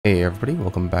Hey everybody,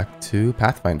 welcome back to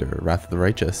Pathfinder, Wrath of the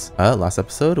Righteous. Last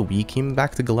episode, we came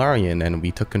back to Golarion and we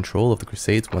took control of the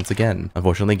Crusades once again.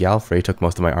 Unfortunately, Galfrey took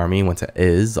most of my army, went to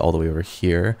Iz, all the way over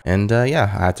here, and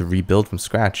yeah, I had to rebuild from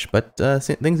scratch, but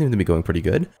things seem to be going pretty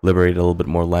good. Liberated a little bit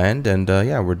more land, and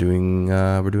yeah, we're doing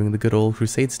the good old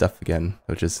Crusade stuff again,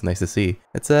 which is nice to see.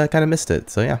 It's kind of missed it,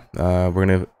 so yeah, we're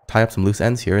gonna tie up some loose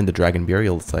ends here in the Dragon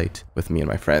Burial site with me and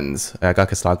my friends. I got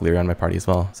Kastaglir on my party as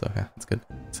well, so yeah, that's good.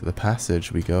 So the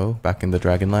passage we go, back in the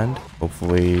Dragonland.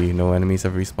 Hopefully no enemies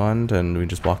have respawned and we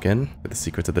just walk in with the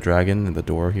secrets of the dragon and the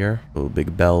door here. Little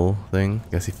big bell thing.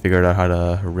 Guess he figured out how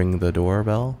to ring the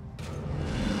doorbell.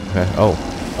 Okay, oh,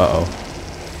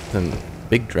 uh-oh. There's a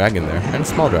big dragon there, and a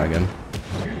small dragon.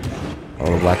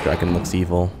 Oh, the black dragon looks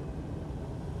evil.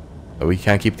 But we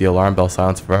can't keep the alarm bell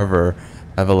silenced forever.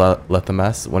 Have a let the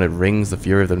mess. When it rings, the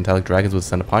fury of the metallic dragons will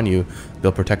descend upon you.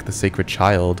 They'll protect the sacred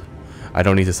child. I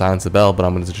don't need to silence the bell, but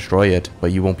I'm going to destroy it.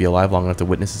 But you won't be alive long enough to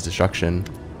witness its destruction.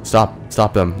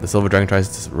 Stop him. The silver dragon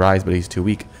tries to rise, but he's too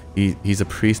weak. He's a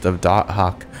priest of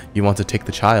Dahak. You want to take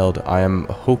the child. I am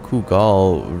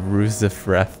Hokugal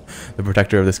Ruzifreth, the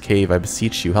protector of this cave. I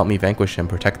beseech you, help me vanquish him.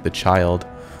 Protect the child.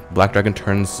 The black dragon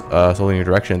turns slowly in your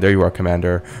direction. There you are,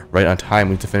 Commander. Right on time.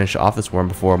 We need to finish off this worm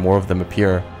before more of them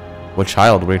appear. What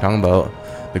child? What are you talking about?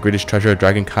 The greatest treasure of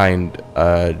dragonkind,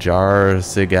 Jar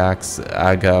Sigax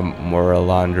Aga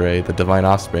Moralandre, the divine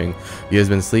offspring. He has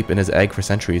been asleep in his egg for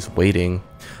centuries, waiting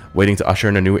to usher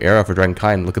in a new era for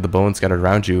dragonkind. Look at the bones scattered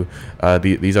around you.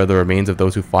 These are the remains of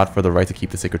those who fought for the right to keep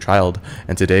the sacred child.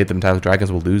 And today, the metallic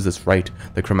dragons will lose this right.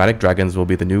 The chromatic dragons will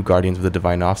be the new guardians of the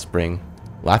divine offspring.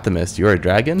 Lathamus, you're a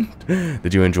dragon?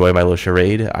 Did you enjoy my little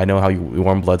charade? I know how you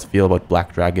warm bloods feel about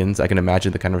black dragons. I can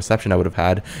imagine the kind of reception I would have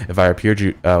had if I appeared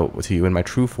to you in my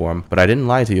true form. But I didn't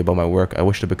lie to you about my work. I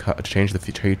wish to change the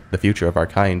future of our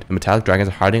kind. The metallic dragons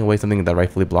are hiding away something that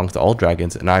rightfully belongs to all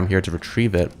dragons, and I'm here to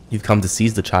retrieve it. You've come to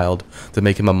seize the child, to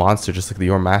make him a monster just like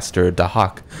your master,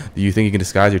 Dahak. Do you think you can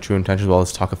disguise your true intentions while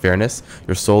it's talk of fairness?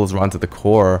 Your soul is rotten to the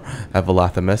core,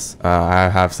 Evalathamus. I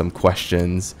have some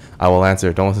questions. I will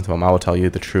answer. Don't listen to him. I will tell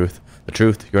you the truth. The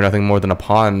truth. You're nothing more than a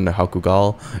pawn,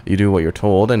 Hakugal. You do what you're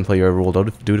told and play your role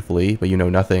dutifully, but you know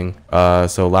nothing.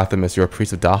 So Lathamus, you're a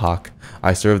priest of Dahak.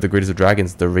 I serve the greatest of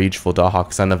dragons, the rageful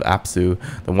Dahak, son of Apsu,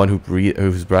 the one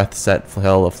whose breath set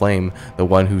hell aflame, the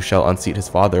one who shall unseat his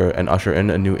father and usher in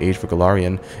a new age for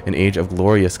Golarion, an age of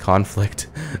glorious conflict.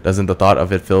 Doesn't the thought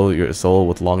of it fill your soul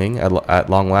with longing? At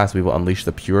long last, we will unleash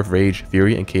the pure rage,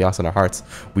 fury, and chaos in our hearts.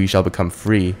 We shall become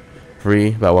free.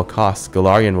 Free? But at what cost?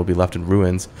 Golarion will be left in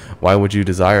ruins. Why would you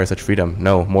desire such freedom?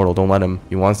 No, mortal, don't let him.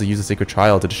 He wants to use the sacred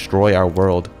child to destroy our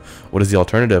world. What is the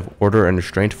alternative? Order and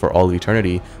restraint for all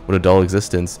eternity. What a dull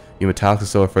existence. You metallics are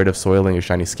so afraid of soiling your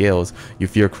shiny scales. You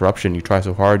fear corruption. You try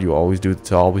so hard you always do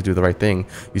the right thing.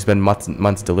 You spend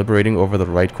months deliberating over the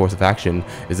right course of action.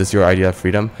 Is this your idea of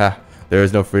freedom? Ha! There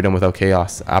is no freedom without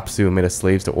chaos. Apsu made us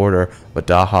slaves to order, but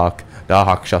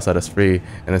Dahak shall set us free,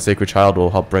 and the sacred child will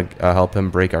help him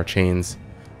break our chains.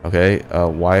 Okay,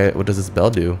 what does this bell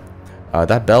do?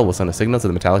 That bell will send a signal to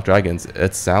the metallic dragons.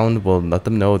 Its sound will let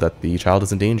them know that the child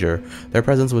is in danger. Their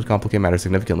presence would complicate matters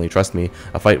significantly, trust me.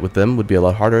 A fight with them would be a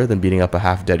lot harder than beating up a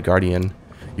half-dead guardian.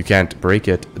 You can't break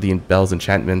it. The bell's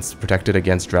enchantments protect it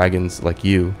against dragons like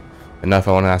you. And now if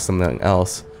I want to ask something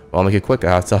else, well, I'll make it quick.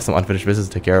 I have some unfinished business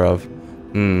to take care of.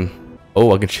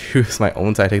 Oh, I can choose my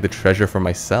own side. Take the treasure for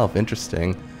myself.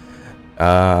 Interesting.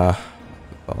 Well,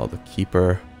 the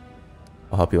keeper.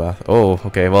 I'll help you out. Oh,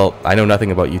 okay. Well, I know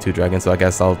nothing about you two dragons, so I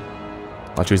guess I'll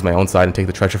choose my own side and take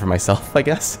the treasure for myself, I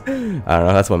guess. I don't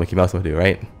know. That's what Mickey Mouse would do,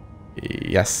 right?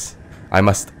 Yes. I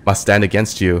must stand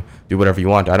against you. Do whatever you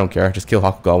want. I don't care. Just kill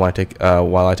Hakugal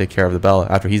while I take care of the bell.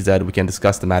 After he's dead, we can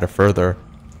discuss the matter further.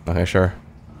 Okay, sure.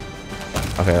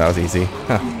 Okay, that was easy.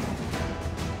 Huh.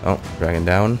 Oh, dragon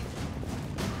down.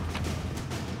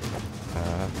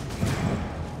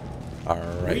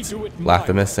 Alright.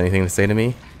 Lathamus, anything to say to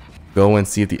me? Go and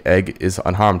see if the egg is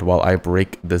unharmed while I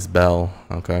break this bell.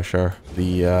 Okay, sure.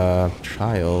 The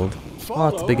child. Oh,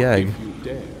 it's a big egg.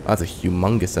 Oh, that's a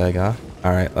humongous egg, huh?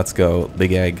 Alright, let's go.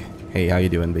 Big egg. Hey, how you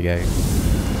doing, big egg?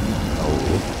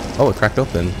 Oh, it cracked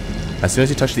open. As soon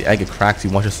as you touch the egg, it cracks. You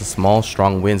watch as the small,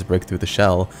 strong winds break through the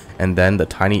shell, and then the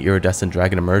tiny, iridescent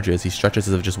dragon emerges. He stretches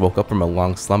as if just woke up from a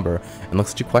long slumber and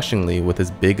looks at you questioningly with his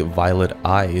big violet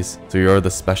eyes. So you're the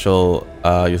special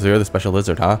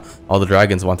lizard, huh? All the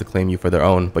dragons want to claim you for their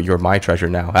own, but you're my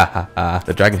treasure now. Ha ha ha.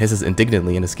 The dragon hisses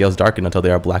indignantly, and his scales darken until they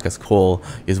are black as coal.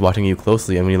 He is watching you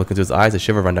closely, and when you look into his eyes, a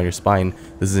shiver runs down your spine.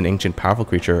 This is an ancient, powerful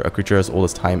creature, a creature as old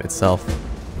as time itself.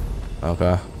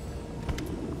 Okay.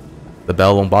 The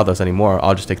bell won't bother us anymore.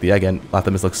 I'll just take the egg. And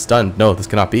Lathamus looks stunned. No, this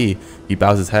cannot be. He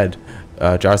bows his head.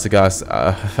 Jarsagas,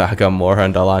 Agamor,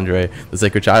 and Dalandre, the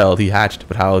sacred child, he hatched.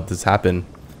 But how did this happen?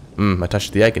 I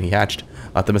touched the egg and he hatched.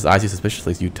 Lathamus eyes you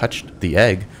suspiciously. You touched the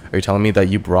egg? Are you telling me that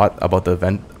you brought about the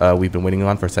event we've been waiting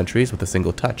on for centuries with a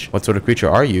single touch? What sort of creature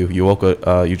are you?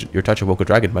 Your touch awoke a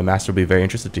dragon. My master will be very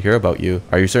interested to hear about you.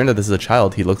 Are you certain that this is a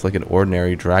child? He looks like an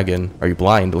ordinary dragon. Are you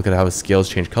blind? Look at how his scales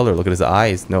change color. Look at his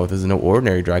eyes. No, this is no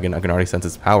ordinary dragon. I can already sense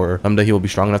his power. Someday he will be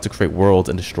strong enough to create worlds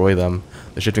and destroy them.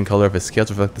 The shifting color of his scales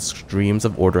reflect the streams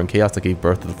of order and chaos that gave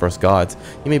birth to the first gods.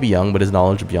 He may be young, but his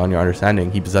knowledge is beyond your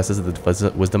understanding. He possesses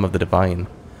the wisdom of the divine.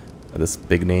 This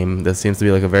big name. This seems to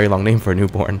be like a very long name for a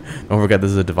newborn. Don't forget,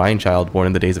 this is a divine child born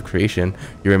in the days of creation.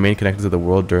 He remained connected to the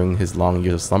world during his long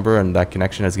years of slumber, and that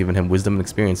connection has given him wisdom and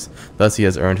experience. Thus, he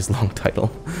has earned his long title.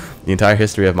 The entire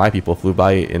history of my people flew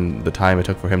by in the time it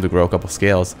took for him to grow a couple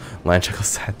scales. Lion chuckles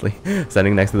sadly.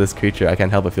 Standing next to this creature, I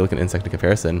can't help but feel like an insect in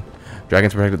comparison.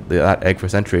 Dragons protected that egg for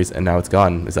centuries, and now it's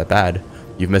gone. Is that bad?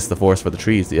 You've missed the forest for the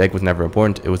trees. The egg was never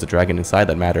important. It was the dragon inside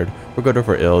that mattered. For good or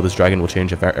for ill, this dragon will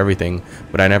change everything.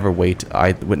 But I never wait.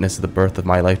 I witnessed the birth of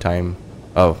my lifetime.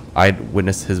 Oh, I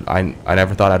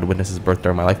never thought I'd witness his birth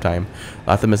during my lifetime.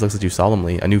 Lathamus looks at you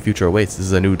solemnly. A new future awaits. This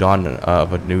is a new dawn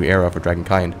of a new era for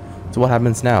dragonkind. So what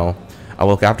happens now? I'll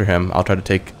look after him. I'll try to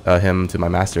take him to my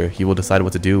master. He will decide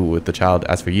what to do with the child.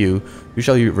 As for you, you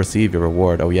shall receive your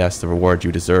reward. Oh yes, the reward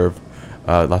you deserve.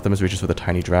 Lathamus reaches for the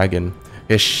tiny dragon.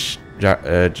 Hish!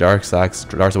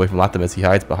 Jarsax dars away from Lathamus. He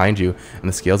hides behind you, and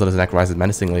the scales on his neck rises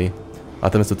menacingly.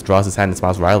 Lathamus withdraws his hand and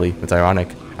smiles wryly. It's ironic.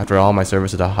 After all my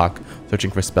service to Dahak, searching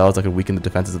for spells that could weaken the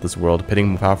defenses of this world,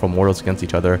 pitting powerful mortals against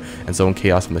each other, and sowing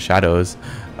chaos from the shadows,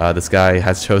 this guy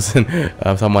has chosen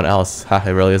someone else. Ha, it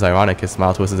really is ironic. His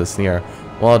smile twists as a sneer.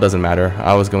 Well, it doesn't matter.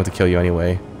 I was going to kill you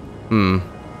anyway.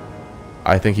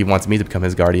 I think he wants me to become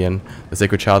his guardian. The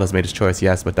sacred child has made his choice,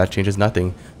 yes, but that changes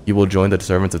nothing. You will join the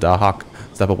servants of Dahak.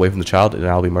 Step away from the child, and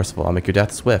I'll be merciful. I'll make your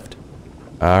death swift.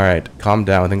 Alright, calm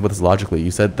down. Think about this logically.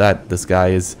 You said that this guy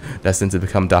is destined to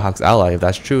become Dahak's ally. If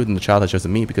that's true, then the child has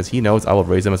chosen me, because he knows I will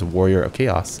raise him as a warrior of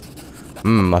chaos.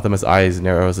 Lathamus' eyes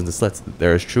narrows into slits.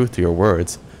 There is truth to your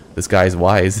words. This guy is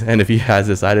wise, and if he has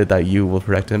decided that you will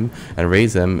protect him and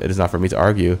raise him, it is not for me to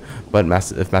argue. But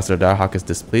if Master Dahak is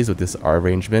displeased with this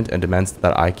arrangement and demands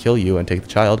that I kill you and take the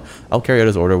child, I'll carry out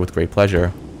his order with great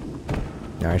pleasure.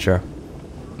 Alright, sure.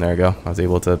 There we go. I was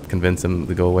able to convince him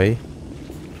to go away.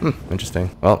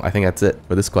 Interesting. Well, I think that's it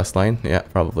for this quest line. Yeah,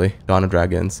 probably. Dawn of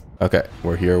Dragons. Okay,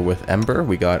 we're here with Ember.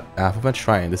 We got Alphabet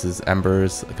Shrine. This is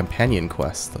Ember's companion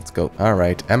quest. Let's go.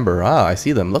 Alright, Ember. Ah, I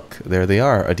see them. Look, there they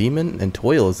are. A demon and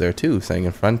Toil is there too, standing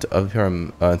in front of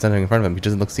him. Standing in front of him. He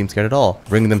doesn't seem scared at all.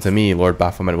 Bring them to me. Lord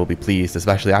Baphomet will be pleased,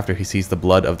 especially after he sees the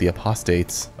blood of the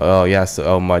apostates. Oh yes,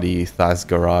 oh muddy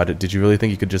Thasgarad. Did you really think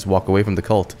you could just walk away from the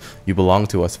cult? You belong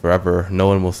to us forever. No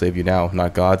one will save you now.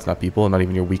 Not gods, not people, not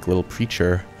even your weak little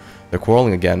preacher. They're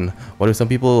quarreling again. Why do some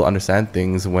people understand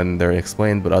things when they're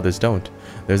explained but others don't?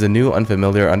 There's a new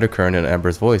unfamiliar undercurrent in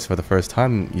Ember's voice. For the first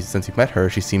time since you met her,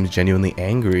 she seems genuinely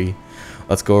angry.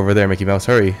 Let's go over there, Mickey Mouse,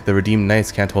 hurry. The redeemed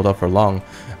knights can't hold out for long.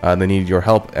 They need your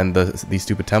help, and these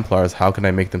stupid Templars, how can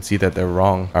I make them see that they're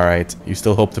wrong? Alright, you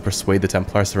still hope to persuade the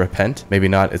Templars to repent? Maybe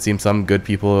not. It seems some good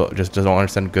people just don't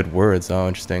understand good words. Oh,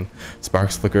 interesting.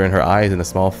 Sparks flicker in her eyes, and a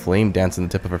small flame dance on the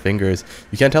tip of her fingers.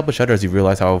 You can't help but shudder as you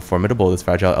realize how formidable this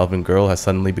fragile elven girl has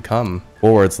suddenly become.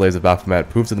 Forward, slaves of Baphomet.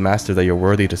 Prove to the master that you're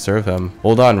worthy to serve him.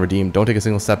 Hold on, redeemed. Don't take a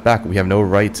single step back. We have no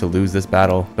right to lose this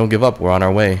battle. Don't give up. We're on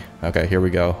our way. Okay, here we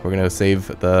go. We're gonna save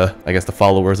the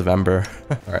followers of Ember.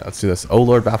 Alright, let's do this. Oh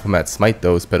Lord Baphomet, smite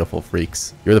those pitiful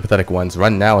freaks. You're the pathetic ones.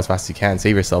 Run now as fast as you can.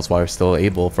 Save yourselves while you're still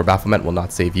able, for Baphomet will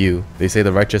not save you. They say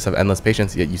the righteous have endless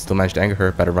patience, yet you still manage to anger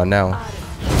her. Better run now.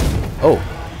 Oh,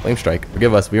 Flame Strike.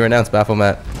 Forgive us. We renounce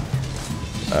Baphomet.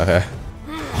 Okay.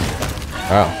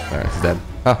 Oh, alright, he's dead.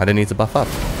 Oh, I didn't need to buff up.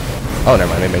 Oh,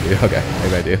 never mind. Maybe I do. Okay,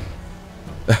 maybe I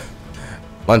do.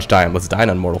 Lunchtime. Let's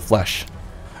dine on mortal flesh.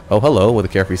 Oh, hello. With a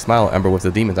carefree smile, Ember with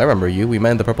the demons. I remember you. We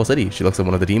met in the Purple City. She looks at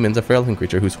one of the demons, a frail-looking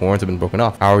creature whose horns have been broken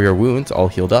off. How are your wounds? All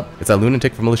healed up. It's that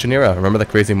lunatic from Lucianera. Remember that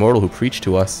crazy mortal who preached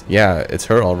to us? Yeah, it's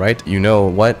her, all right. You know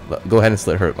what? Go ahead and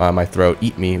slit her my throat.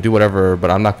 Eat me. Do whatever,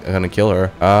 but I'm not gonna kill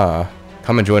her. Ah,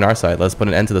 come and join our side. Let's put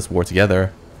an end to this war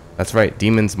together. That's right.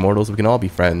 Demons, mortals, we can all be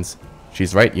friends.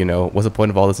 She's right, you know. What's the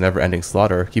point of all this never-ending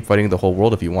slaughter? Keep fighting the whole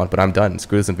world if you want, but I'm done.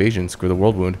 Screw this invasion, screw the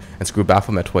world wound, and screw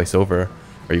Baphomet twice over.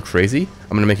 Are you crazy?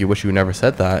 I'm gonna make you wish you never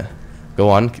said that. Go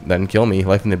on, then kill me.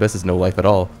 Life in the abyss is no life at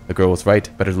all. The girl was right.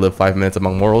 Better to live 5 minutes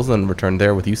among mortals than return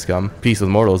there with you scum. Peace with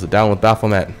mortals. Down with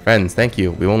Baphomet. Friends, thank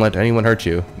you. We won't let anyone hurt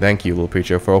you. Thank you, little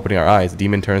preacher, for opening our eyes. The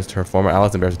demon turns to her former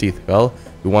allies and bares her teeth. Well,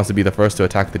 who wants to be the first to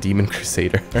attack the demon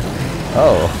crusader?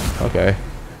 Oh, okay.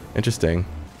 Interesting.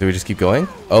 Do we just keep going?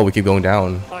 Oh, we keep going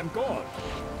down. I'm gone.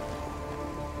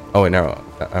 Oh, wait, no.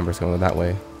 Ember's going that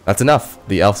way. That's enough.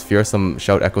 The elf's fearsome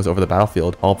shout echoes over the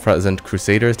battlefield. All present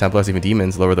crusaders, templars, even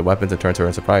demons lower their weapons and turn to her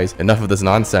in surprise. Enough of this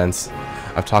nonsense.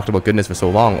 I've talked about goodness for so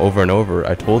long, over and over.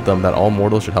 I told them that all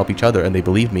mortals should help each other, and they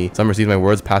believed me. Some received my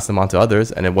words, passed them on to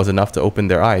others, and it was enough to open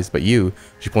their eyes. But you,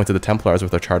 she pointed to the Templars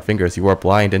with her charred fingers, you are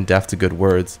blind and deaf to good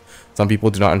words. Some people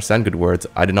do not understand good words.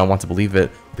 I did not want to believe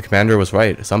it. The commander was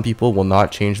right. Some people will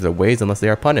not change their ways unless they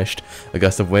are punished. A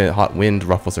gust of hot wind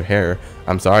ruffles her hair.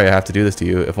 I'm sorry I have to do this to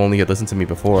you. If only you had listened to me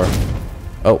before.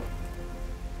 Oh.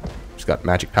 She's got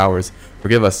magic powers.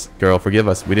 Forgive us, girl, forgive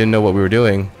us. We didn't know what we were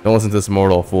doing. Don't listen to this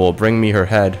mortal fool. Bring me her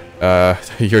head.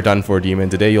 You're done for, demon.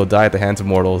 Today you'll die at the hands of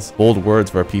mortals. Bold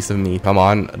words for a piece of me. Come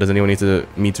on. Does anyone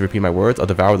need me to repeat my words? I'll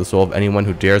devour the soul of anyone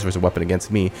who dares raise a weapon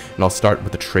against me, and I'll start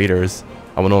with the traitors.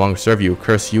 I will no longer serve you.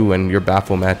 Curse you and your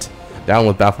Baphomet. Down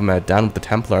with Baphomet, down with the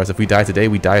Templars. If we die today,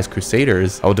 we die as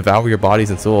crusaders. I will devour your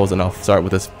bodies and souls, and I'll start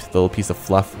with this little piece of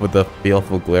fluff with the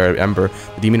baleful glare of Ember.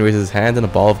 The demon raises his hand, and a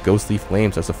ball of ghostly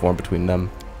flame starts to form between them.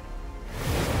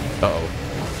 Uh-oh.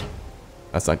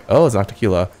 That's like, oh, it's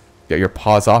Nocticula. Get your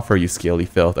paws off her, you scaly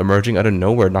filth. Emerging out of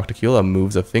nowhere, Nocticula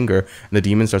moves a finger, and the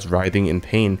demon starts writhing in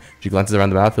pain. She glances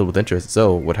around the battlefield with interest.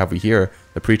 So, what have we here?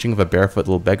 The preaching of a barefoot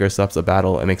little beggar stops a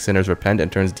battle and makes sinners repent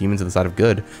and turns demons to the side of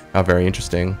good. How very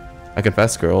interesting. I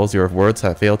confess, girls, your words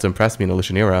have failed to impress me in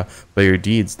Illusionera, but your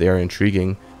deeds, they are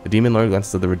intriguing. The demon lord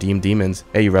glances at the redeemed demons.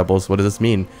 Hey, you rebels, what does this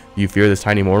mean? Do you fear this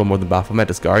tiny mortal more than Baphomet,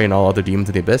 Discari, and all other demons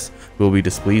in the abyss? We will be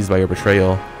displeased by your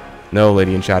betrayal. No,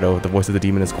 Lady in Shadow, the voice of the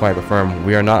demon is quiet but firm.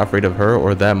 We are not afraid of her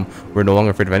or them. We're no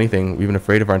longer afraid of anything. We've been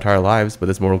afraid of our entire lives, but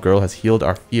this mortal girl has healed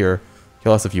our fear.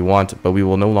 Kill us if you want, but we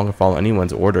will no longer follow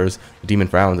anyone's orders. The demon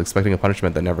frowns, expecting a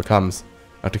punishment that never comes.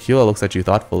 Nocticula looks at you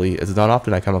thoughtfully. It is not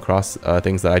often I come across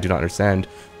things that I do not understand.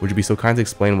 Would you be so kind to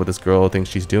explain what this girl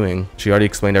thinks she's doing? She already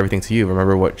explained everything to you.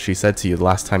 Remember what she said to you the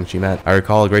last time she met. I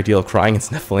recall a great deal of crying and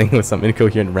sniffling with some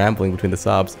incoherent rambling between the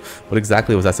sobs. What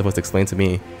exactly was that supposed to explain to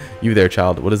me? You there,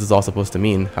 child. What is this all supposed to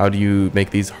mean? How do you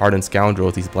make these hardened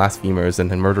scoundrels, these blasphemers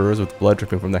and murderers with blood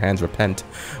dripping from their hands repent?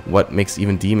 What makes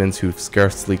even demons who've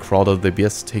scarcely crawled out of the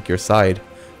abyss take your side?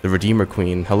 The Redeemer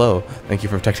Queen. Hello. Thank you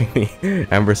for protecting me.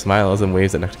 Ember smiles and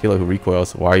waves at Nocticula, who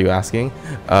recoils. Why are you asking?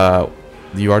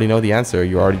 You already know the answer.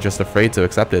 You're already just afraid to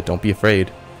accept it. Don't be afraid.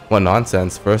 What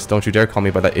nonsense. First, don't you dare call me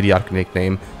by that idiotic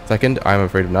nickname. Second, I am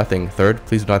afraid of nothing. Third,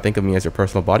 please do not think of me as your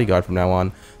personal bodyguard from now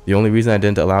on. The only reason I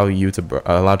didn't allow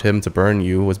him to burn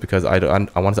you was because I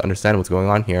wanted to understand what's going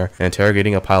on here, and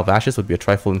interrogating a pile of ashes would be a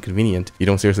trifle inconvenient. You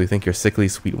don't seriously think your sickly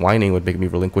sweet whining would make me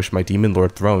relinquish my demon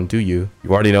lord throne, do you?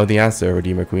 You already know the answer,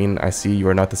 Redeemer Queen. I see you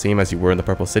are not the same as you were in the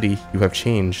Purple City. You have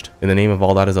changed. In the name of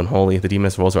all that is unholy, the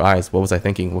demoness rolls her eyes. What was I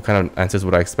thinking? What kind of answers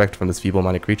would I expect from this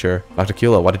feeble-minded creature?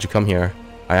 Nocticula, why did you come here?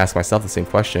 I asked myself the same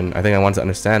question. I think I wanted to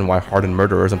understand why hardened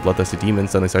murderers and bloodthirsty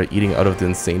demons suddenly started eating out of the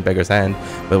insane beggar's hand,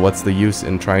 but what's the use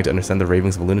in trying to understand the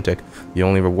ravings of a lunatic? The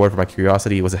only reward for my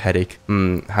curiosity was a headache.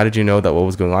 How did you know that what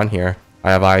was going on here?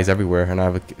 I have eyes everywhere, and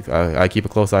I keep a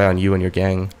close eye on you and your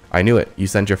gang. I knew it. You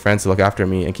sent your friends to look after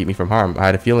me and keep me from harm. I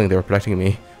had a feeling they were protecting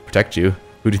me. Protect you?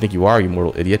 Who do you think you are, you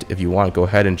mortal idiot? If you want, go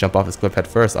ahead and jump off this cliff head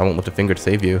first. I won't lift a finger to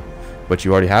save you. But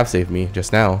you already have saved me,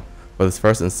 just now. For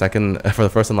the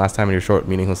first and last time in your short,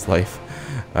 meaningless life.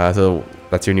 So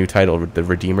that's your new title, the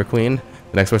Redeemer Queen.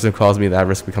 The next person who calls me that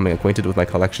risk becoming acquainted with my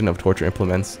collection of torture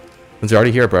implements. Since you're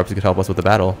already here, perhaps you could help us with the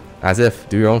battle. As if,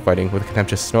 do your own fighting. With a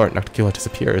contemptuous snort, Nocticula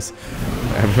disappears.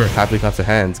 Ember happily claps her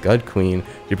hands. Good queen.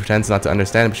 She pretends not to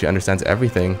understand, but she understands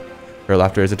everything. Her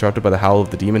laughter is interrupted by the howl of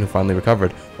the demon who finally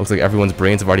recovered. Looks like everyone's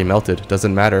brains have already melted.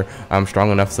 Doesn't matter. I'm strong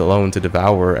enough alone to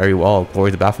devour every wall. Glory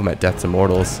to Baphomet, death to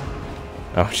mortals.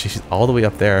 Oh, she's all the way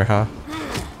up there, huh?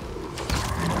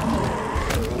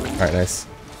 Alright, nice.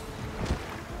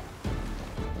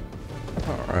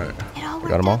 Alright. It all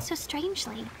worked out so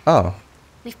strangely. Oh.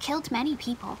 We've killed many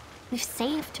people. We've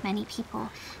saved many people.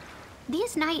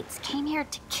 These knights came here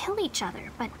to kill each other,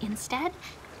 but instead,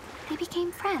 they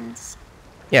became friends.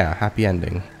 Yeah, happy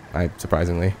ending.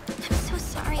 Surprisingly. I'm so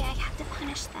sorry I had to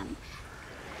punish them.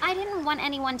 I didn't want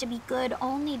anyone to be good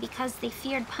only because they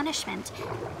feared punishment.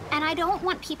 And I don't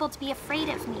want people to be afraid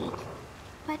of me.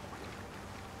 But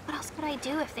what else could I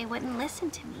do if they wouldn't listen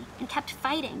to me and kept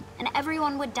fighting and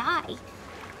everyone would die?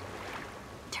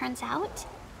 Turns out,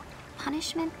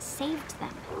 punishment saved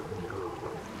them.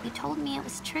 You told me it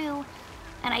was true,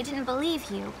 and I didn't believe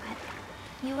you,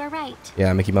 but you were right.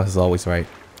 Yeah, Mickey Mouse is always right.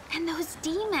 And those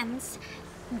demons.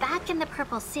 Back in the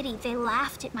Purple City, they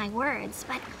laughed at my words,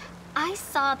 but I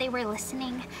saw they were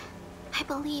listening. I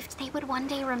believed they would one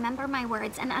day remember my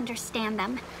words and understand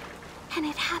them. And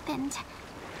it happened.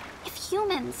 If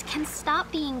humans can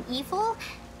stop being evil,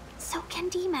 so can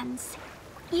demons.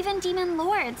 Even demon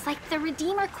lords like the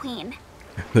Redeemer Queen.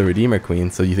 The Redeemer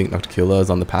Queen, so you think Nocticula is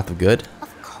on the path of good?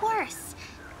 Of course.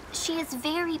 She is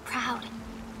very proud.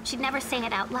 She'd never say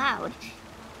it out loud,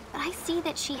 but I see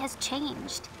that she has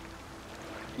changed.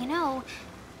 You know,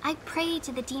 I pray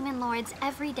to the demon lords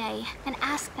every day and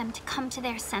ask them to come to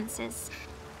their senses.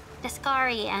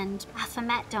 Descari and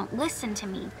Baphomet don't listen to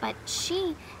me, but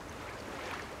she's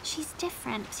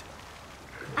different.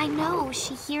 I know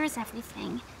she hears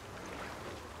everything.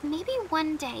 Maybe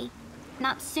one day,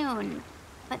 not soon,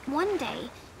 but one day,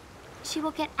 she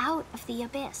will get out of the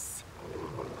abyss.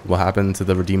 What happened to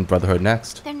the Redeemed Brotherhood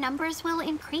next? Their numbers will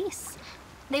increase.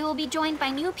 They will be joined by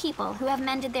new people who have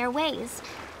mended their ways.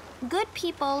 Good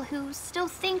people who still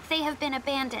think they have been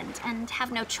abandoned and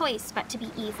have no choice but to be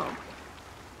evil.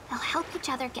 They'll help each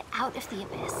other get out of the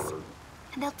abyss,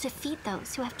 and they'll defeat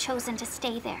those who have chosen to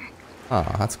stay there.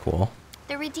 Oh, that's cool.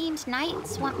 The Redeemed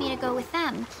Knights want me to go with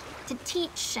them, to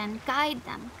teach and guide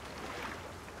them.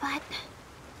 But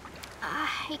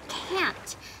I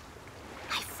can't.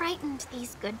 I frightened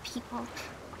these good people.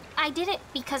 I did it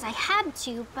because I had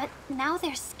to, but now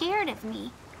they're scared of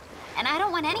me. And I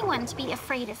don't want anyone to be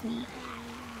afraid of me.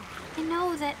 I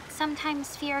know that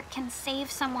sometimes fear can save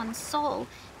someone's soul,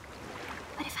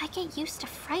 but if I get used to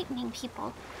frightening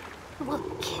people, it will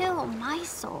kill my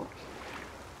soul.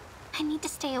 I need to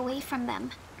stay away from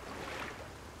them.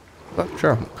 Oh,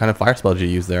 sure. What kind of fire spell did you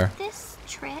use there? This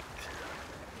trick?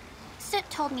 Soot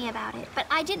told me about it, but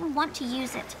I didn't want to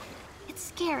use it. It's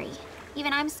scary.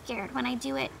 Even I'm scared when I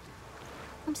do it.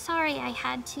 I'm sorry I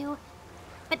had to.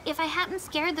 But if I hadn't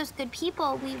scared those good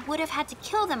people, we would have had to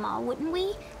kill them all, wouldn't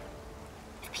we?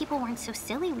 If people weren't so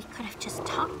silly, we could have just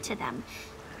talked to them.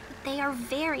 But they are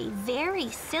very, very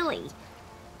silly.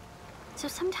 So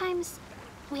sometimes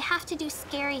we have to do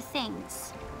scary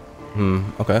things.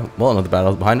 Okay. Well, another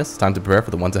battle is behind us. It's time to prepare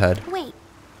for the ones ahead. Wait,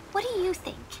 what do you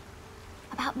think?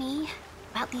 About me?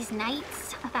 About these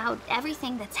knights? About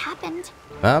everything that's happened?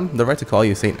 The right to call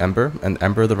you Saint Ember and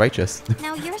Ember the Righteous.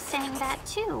 Now you're saying that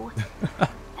too. But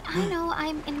I know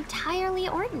I'm entirely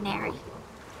ordinary.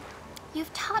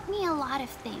 You've taught me a lot of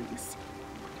things.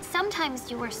 Sometimes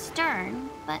you were stern,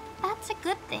 but that's a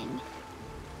good thing.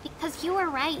 Because you were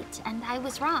right and I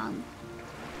was wrong.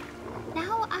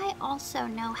 Now I also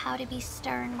know how to be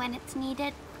stern when it's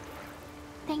needed.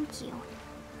 Thank you.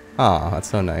 Aw, that's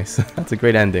so nice. That's a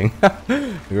great ending.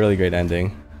 A really great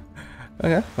ending.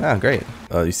 Okay, wow, great.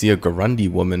 You see a Garundi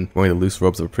woman wearing the loose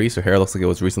robes of a priest. Her hair looks like it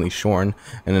was recently shorn,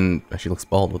 and then she looks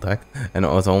bald, what the heck? And it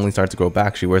was only started to grow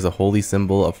back. She wears a holy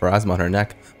symbol of Pharasma on her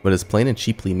neck, but is plain and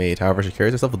cheaply made. However, she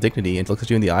carries herself with dignity and looks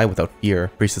at you in the eye without fear.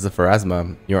 Priestess of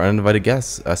Pharasma, your uninvited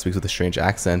guest, speaks with a strange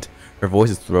accent. Her voice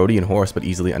is throaty and hoarse, but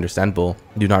easily understandable.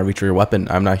 Do not reach for your weapon.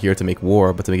 I'm not here to make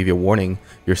war, but to give you a warning.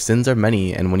 Your sins are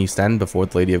many, and when you stand before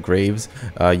the Lady of Graves,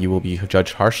 you will be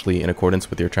judged harshly in accordance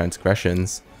with your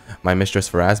transgressions. My mistress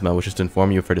Pharasma wishes to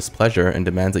inform you of her displeasure and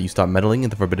demands that you stop meddling in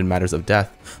the forbidden matters of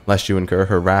death, lest you incur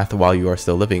her wrath while you are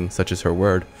still living, such is her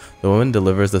word. The woman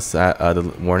delivers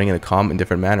the warning in a calm,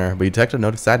 indifferent manner, but you detect a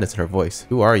note of sadness in her voice.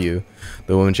 Who are you?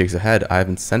 The woman shakes her head. I have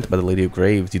been sent by the Lady of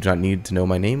Graves. You do not need to know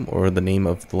my name or the name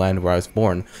of the land where I was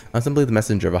born. I'm simply the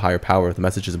messenger of a higher power. The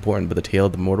message is important, but the tale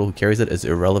of the mortal who carries it is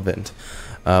irrelevant.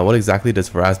 What exactly does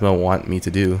Pharasma want me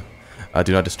to do?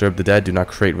 Do not disturb the dead, do not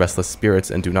create restless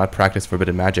spirits, and do not practice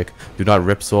forbidden magic. Do not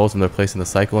rip souls from their place in the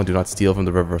cycle, and do not steal from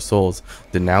the river of souls.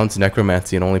 Denounce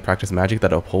necromancy and only practice magic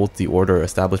that upholds the order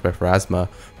established by Pharasma.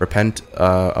 Repent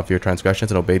of your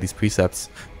transgressions and obey these precepts.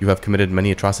 You have committed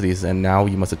many atrocities, and now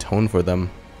you must atone for them.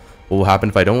 What will happen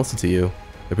if I don't listen to you?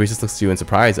 The priestess looks to you in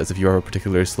surprise, as if you are a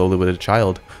particularly slowly-witted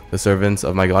child. The servants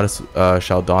of my goddess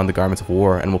shall don the garments of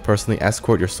war, and will personally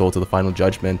escort your soul to the final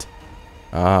judgment.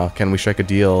 Can we strike a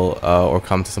deal or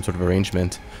come to some sort of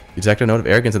arrangement? You detect a note of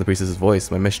arrogance in the priestess's voice.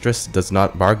 My mistress does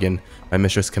not bargain. My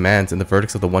mistress commands, and the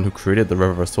verdicts of the one who created the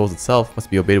River of Souls itself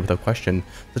must be obeyed without question.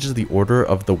 Such is the order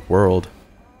of the world.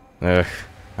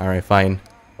 Alright, fine.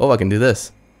 Oh, I can do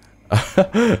this.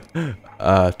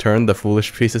 Turn the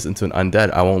foolish priestess into an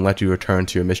undead. I won't let you return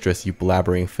to your mistress, you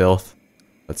blabbering filth.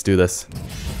 Let's do this.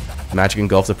 Magic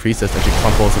engulfs the priestess and she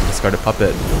crumples like a discarded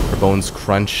puppet. Her bones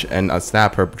crunch and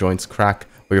snap, her joints crack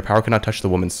but your power cannot touch the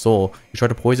woman's soul. You try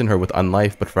to poison her with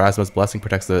unlife, but Pharasma's blessing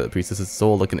protects the priestess's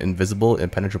soul like an invisible,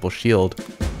 impenetrable shield.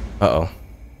 Uh-oh.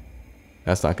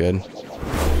 That's not good.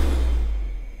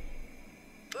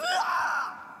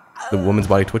 The woman's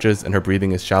body twitches, and her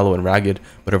breathing is shallow and ragged,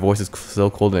 but her voice is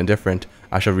still cold and indifferent.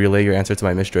 I shall relay your answer to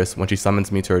my mistress. When she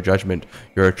summons me to her judgment,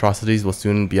 your atrocities will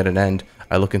soon be at an end.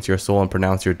 I look into your soul and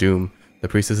pronounce your doom. The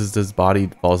priestess's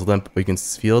body falls limp, but you can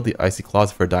feel the icy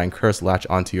claws of her dying curse latch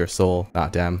onto your soul. Ah,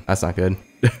 damn. That's not good.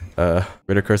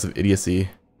 Greater curse of idiocy.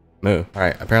 Moo.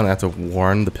 Alright, apparently I have to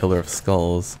warn the Pillar of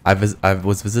Skulls. I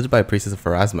was visited by a priestess of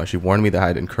Pharasma. She warned me that I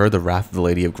had incurred the wrath of the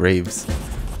Lady of Graves.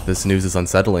 This news is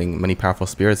unsettling. Many powerful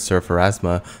spirits serve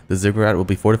Pharasma. The ziggurat will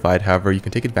be fortified, however, you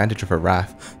can take advantage of her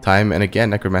wrath. Time and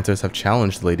again, necromancers have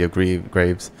challenged the Lady of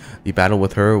Graves. The battle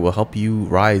with her will help you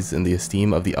rise in the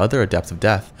esteem of the other adepts of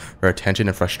death. Her attention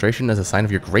and frustration is a sign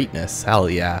of your greatness. Hell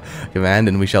yeah. Command,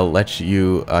 and we shall let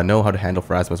you know how to handle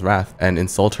Pharasma's wrath, and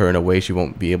insult her in a way she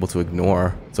won't be able to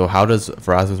ignore. So how does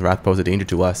Pharasma's wrath pose a danger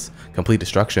to us? Complete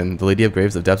destruction. The Lady of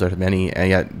Graves of depths are many,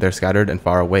 and yet they're scattered and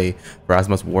far away.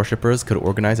 Pharasma's worshippers could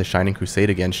organize a shining crusade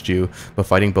against you, but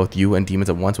fighting both you and demons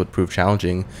at once would prove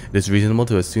challenging. It is reasonable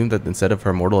to assume that instead of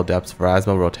her mortal adepts, Pharasma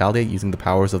will retaliate using the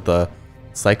powers of the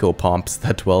psychopomps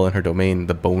that dwell in her domain,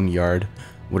 the Boneyard.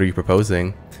 What are you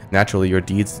proposing? Naturally, your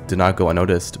deeds do not go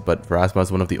unnoticed, but Pharasma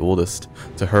is one of the oldest.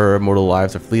 To her, mortal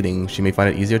lives are fleeting. She may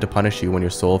find it easier to punish you when your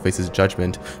soul faces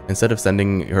judgment, instead of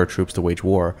sending her troops to wage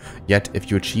war. Yet, if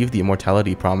you achieve the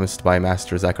immortality promised by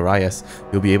Master Zacharias,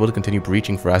 you'll be able to continue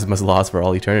breaching Pharasma's laws for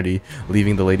all eternity,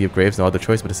 leaving the Lady of Graves no other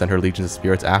choice but to send her legions of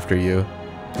spirits after you.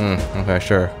 Okay,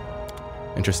 sure.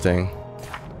 Interesting.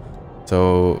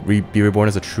 So, be reborn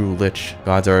as a true lich.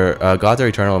 Gods are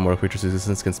eternal, and mortal creatures'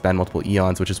 existence can span multiple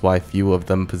eons, which is why few of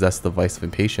them possess the vice of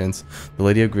impatience. The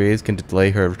Lady of Graves can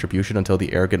delay her retribution until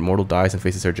the arrogant mortal dies and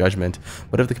faces her judgment.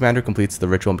 But if the commander completes the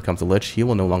ritual and becomes a lich, he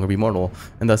will no longer be mortal,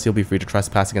 and thus he'll be free to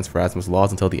trespass against Pharasma's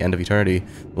laws until the end of eternity.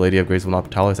 The Lady of Graves will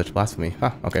not tolerate such blasphemy.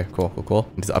 Huh, okay,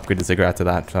 cool. Need to upgrade the ziggurat to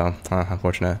that, so,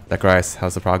 unfortunate. Zacharias,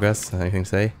 how's the progress? Anything to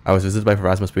say? I was visited by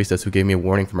Pharasma's priestess, who gave me a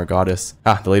warning from her goddess.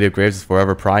 The Lady of Graves is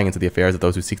forever prying into the affairs of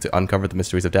those who seek to uncover the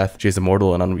mysteries of death. She is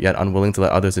immortal and yet unwilling to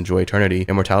let others enjoy eternity.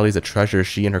 Immortality is a treasure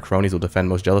she and her cronies will defend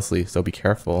most jealously, so be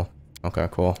careful. Okay,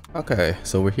 cool. Okay,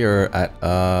 so we're here at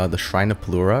the Shrine of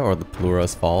Pulura, or the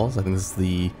Pulura's Falls. I think this is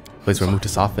the place where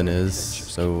Mutasafin is.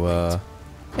 So,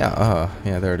 yeah,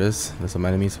 there it is. There's some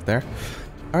enemies up there.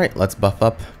 Alright, let's buff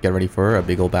up, get ready for a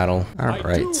big old battle.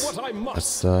 Alright,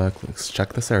 let's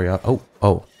check this area. Oh,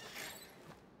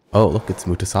 look, it's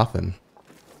Mutasafin.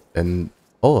 And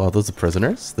oh, are those the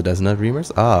prisoners? The Desna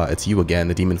Dreamers? Ah, it's you again.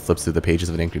 The demon flips through the pages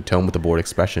of an angry tome with a bored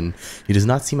expression. He does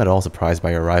not seem at all surprised by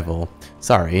your arrival.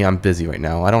 Sorry, I'm busy right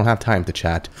now. I don't have time to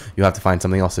chat. You'll have to find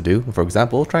something else to do. For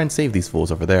example, try and save these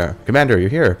fools over there. Commander, you're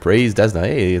here. Praise Desna.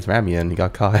 Hey, it's Ramian. He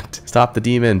got caught. Stop the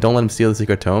demon. Don't let him steal the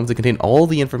secret tomes. They contain all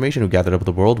the information we gathered up with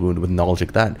the world wound. With knowledge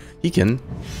like that, he can...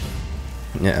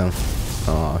 Yeah.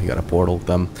 Oh, you got a portal with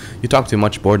them. You talk too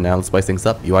much, bored now. Let's spice things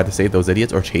up. You either save those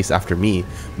idiots or chase after me.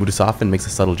 Mutasafin makes a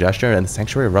subtle gesture, and the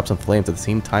sanctuary erupts in flames. At the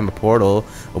same time, a portal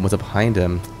opens up behind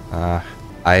him.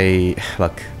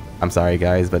 Look, I'm sorry,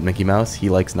 guys, but Mickey Mouse, he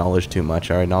likes knowledge too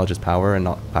much. Alright, knowledge is power, and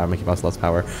Mickey Mouse loves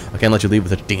power. I can't let you leave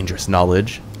with such dangerous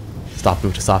knowledge. Stop,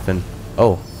 Mutasafin.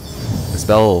 Oh,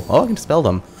 dispel. Oh, I can dispel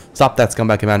them. Stop that,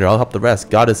 scumbag commander. I'll help the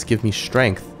rest. Goddess, give me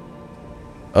strength.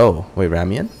 Oh, wait,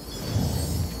 Ramian?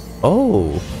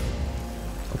 Oh,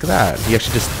 look at that. He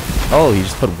actually just, he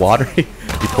just put water. He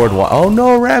poured water. Oh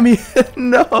no, Ramian.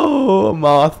 No, a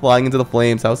moth flying into the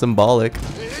flames. How symbolic.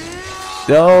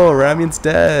 No, Ramian's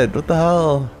dead. What the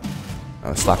hell?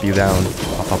 I'll slap you down.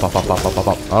 Pop.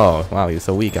 Oh, wow, he's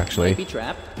so weak actually. Might be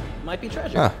trapped. Might be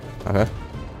treasure. Okay.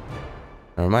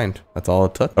 Never mind. That's all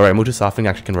it took. Alright, Mutasafin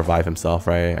actually can revive himself,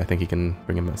 right? I think he can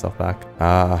bring himself back.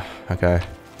 Okay.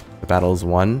 The battle is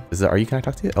won. Can I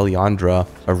talk to you? Eliandra.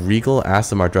 A regal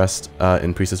Asimar dressed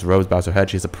in priestess robes bows her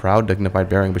head. She has a proud, dignified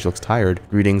bearing, but she looks tired.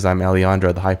 Greetings, I'm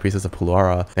Eliandra, the high priestess of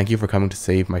Pulura. Thank you for coming to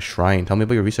save my shrine. Tell me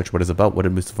about your research. What is it about? What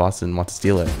did Mustafasin want to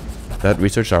steal it? That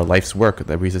research is our life's work,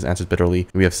 the priestess answers bitterly.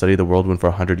 We have studied the world wound for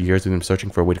 100 years. We've been searching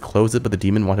for a way to close it, but the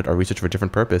demon wanted our research for a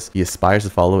different purpose. He aspires to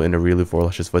follow in Aureliu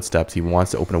Vorlish's footsteps. He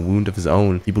wants to open a wound of his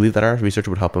own. He believed that our research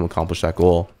would help him accomplish that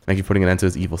goal. Thank you for putting an end to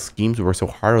his evil schemes. We worked so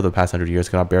hard over the past 100 years.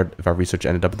 Cannot bear it if our research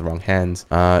ended up in the wrong hands.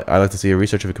 I'd like to see your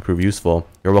research if it could prove useful.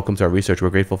 You're welcome to our research.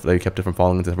 We're grateful that you kept it from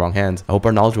falling into the wrong hands. I hope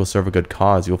our knowledge will serve a good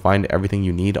cause. You'll find everything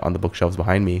you need on the bookshelves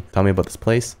behind me. Tell me about this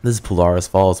place. This is Pulura's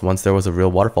Falls. Once there was a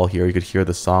real waterfall here. You could hear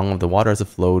the song of the water as it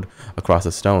flowed across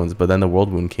the stones, but then the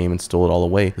whirlwind came and stole it all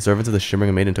away. The servants of the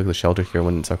Shimmering Maiden took the shelter here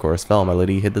when Sarkoris fell. My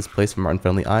lady hid this place from our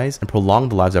unfriendly eyes and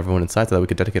prolonged the lives of everyone inside so that we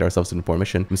could dedicate ourselves to an important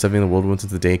mission. Been studying the whirlwind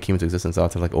since the day it came into existence, so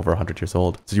it's like over 100 years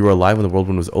old. So you were alive when the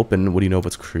whirlwind was open. What do you know of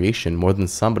its creation? More than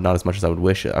some, but not as much as I would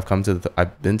wish.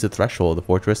 I've been to Threshold, the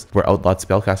fortress where outlawed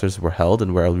spellcasters were held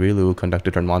and where Aurilu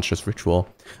conducted her monstrous ritual.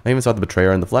 I even saw the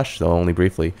betrayer in the flesh, though only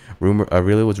briefly.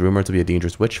 Aurilu was rumored to be a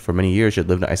dangerous witch. For many years, she had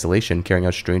lived in isolation, carrying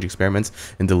out strange experiments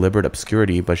in deliberate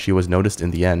obscurity, but she was noticed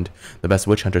in the end. The best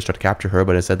witch hunters tried to capture her,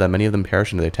 but it said that many of them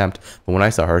perished in the attempt. But when I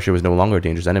saw her, she was no longer a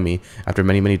dangerous enemy. After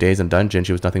many days in dungeon,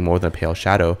 she was nothing more than a pale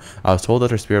shadow. I was told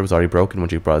that her spirit was already broken when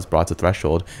she was brought to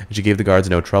Threshold, and she gave the guards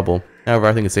no trouble. However,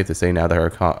 I think it's safe to say now that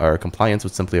her compliance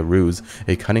was simply a ruse,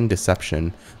 a cunning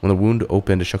deception. When the wound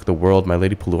opened, it shook the world. My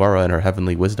lady Pulura, in her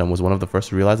heavenly wisdom, was one of the first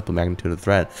to realize the magnitude of the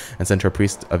threat, and sent her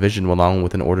priest a vision along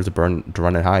with an order to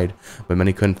run and hide. But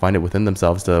many couldn't find it within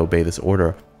themselves to obey this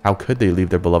order. How could they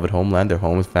leave their beloved homeland, their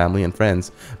homes, family, and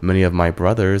friends? Many of my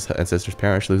brothers and sisters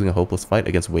perished, losing a hopeless fight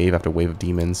against wave after wave of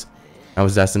demons. I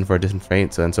was destined for a distant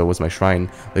fate, and so was my shrine.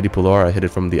 Lady Pulura hid it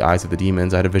from the eyes of the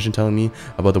demons. I had a vision telling me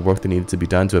about the work that needed to be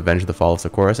done to avenge the fall of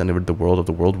Sarkoris and rid the world of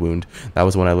the world wound. That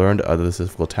was when I learned that this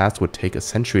difficult task would take a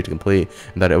century to complete,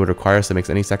 and that it would require us to make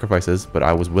any sacrifices, but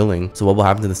I was willing. So what will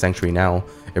happen to the sanctuary now?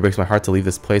 It breaks my heart to leave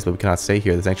this place, but we cannot stay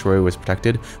here. The sanctuary was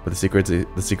protected with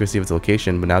the secrecy of its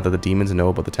location, but now that the demons know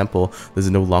about the temple, this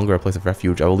is no longer a place of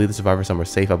refuge. I will leave the survivors somewhere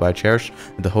safe, but I cherish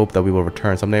the hope that we will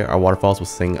return. Someday our waterfalls will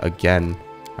sing again.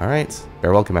 Alright,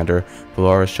 farewell, Commander.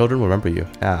 Pulura's children will remember you.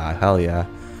 Ah, hell yeah.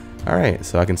 Alright,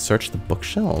 so I can search the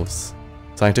bookshelves.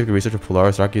 Scientific research of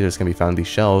Pulura's Stargazers can be found in these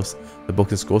shelves. The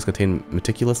books and scrolls contain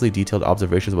meticulously detailed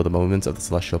observations about the movements of the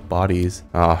celestial bodies.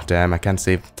 Oh, damn, I can't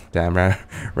save. Damn,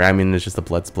 Ramin is just a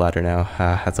blood splatter now.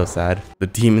 Ah, that's so sad. The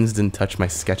demons didn't touch my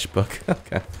sketchbook.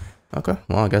 Okay. Okay,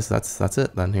 well, I guess that's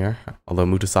it then here. Although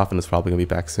Mutasafin is probably gonna be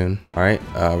back soon. Alright,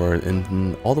 we're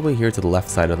in all the way here to the left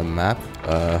side of the map.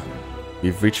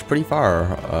 We've reached pretty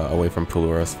far away from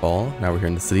Pulura's fall. Now we're here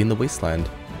in the city in the wasteland.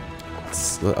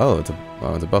 It's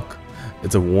a book.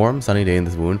 It's a warm, sunny day in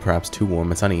this wound, perhaps too warm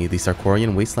and sunny. The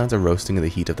Sarkorian wastelands are roasting in the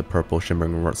heat of the purple,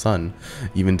 shimmering sun.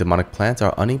 Even demonic plants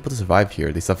are unable to survive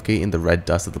here. They suffocate in the red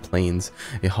dust of the plains.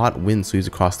 A hot wind sweeps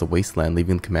across the wasteland,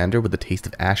 leaving the commander with the taste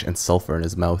of ash and sulfur in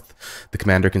his mouth. The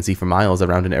commander can see for miles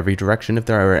around in every direction. If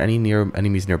there are any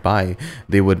enemies nearby,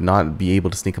 they would not be able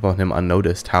to sneak up on him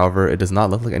unnoticed. However, it does not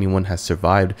look like anyone has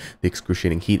survived the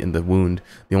excruciating heat in the wound.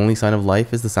 The only sign of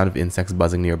life is the sound of insects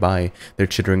buzzing nearby, their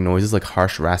chittering noises like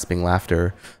harsh rasping laughter.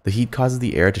 The heat causes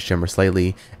the air to shimmer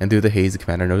slightly, and through the haze the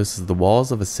commander notices the walls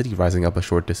of a city rising up a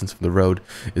short distance from the road.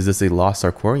 Is this a lost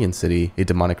Sarkorian city, a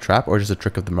demonic trap, or just a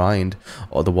trick of the mind?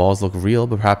 All the walls look real,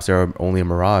 but perhaps they are only a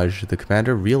mirage. The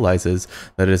commander realizes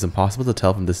that it is impossible to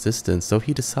tell from this distance, so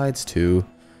he decides to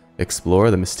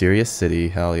explore the mysterious city.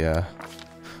 Hell yeah.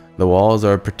 The walls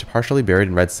are partially buried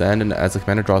in red sand, and as the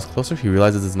commander draws closer, he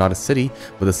realizes it's not a city,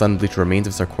 but the sun-bleached remains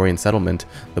of Sarkorian settlement.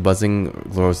 The buzzing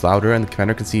grows louder, and the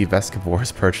commander can see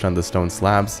Vescivores perched on the stone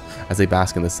slabs as they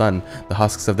bask in the sun. The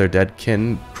husks of their dead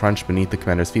kin crunch beneath the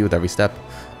commander's feet with every step.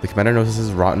 The commander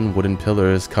notices rotten wooden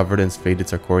pillars covered in faded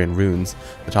Sarkorian runes.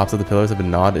 The tops of the pillars have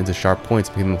been gnawed into sharp points,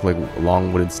 making them look like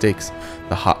long wooden stakes.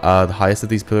 The highest of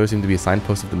these pillars seem to be a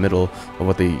signpost of the middle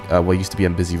of what used to be a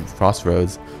busy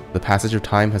crossroads. The passage of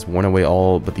time has worn away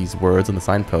all but these words on the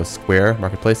signpost: square,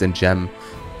 marketplace, and gem.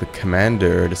 The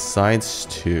commander decides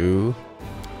to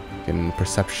get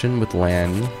perception with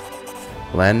Lan.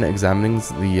 Lan examines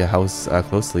the house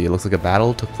closely. It looks like a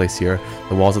battle took place here.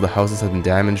 The walls of the houses have been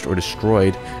damaged or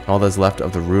destroyed, and all that is left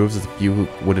of the roofs is a few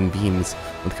wooden beams.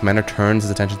 When the commander turns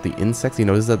his attention to the insects, he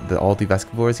notices that all the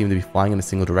Vescivores seem to be flying in a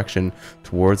single direction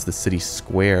towards the city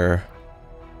square.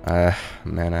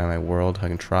 Man, out of my world. I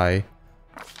can try.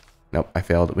 Nope, I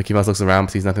failed. Mickey Mouse looks around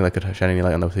but sees nothing that could shed any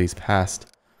light on the city's past.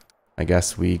 I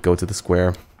guess we go to the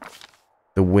square.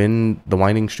 The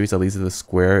winding streets that leads to the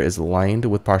square is lined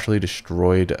with partially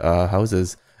destroyed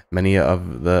houses. Many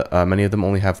of them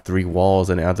only have 3 walls,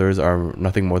 and others are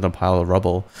nothing more than a pile of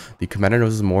rubble. The commander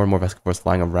notices more and more Vescivores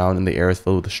flying around, and the air is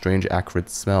filled with a strange acrid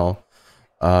smell.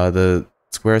 The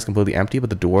square is completely empty, but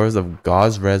the doors of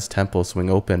Gozrez's temple swing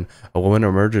open. A woman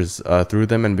emerges through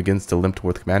them and begins to limp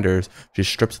toward the commanders. She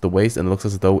strips to the waist and looks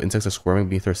as though insects are squirming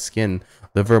beneath her skin.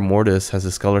 Liver mortis has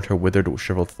discolored her withered,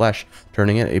 shriveled flesh,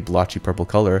 turning it a blotchy purple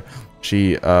color.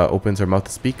 She opens her mouth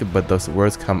to speak, but the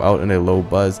words come out in a low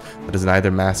buzz that is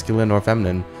neither masculine nor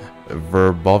feminine.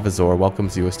 Verbovizor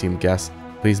welcomes you, esteemed guest.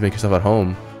 Please make yourself at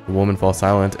home. The woman falls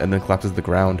silent and then collapses to the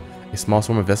ground. A small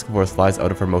swarm of Vescivores flies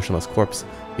out of her motionless corpse.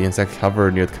 The insects hover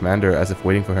near the commander as if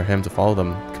waiting for him to follow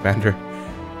them. The commander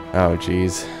Oh,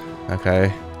 jeez.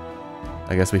 Okay.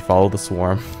 I guess we follow the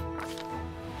swarm.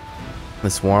 The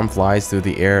swarm flies through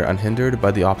the air unhindered by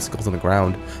the obstacles on the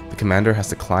ground. The commander has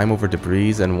to climb over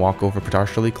debris and walk over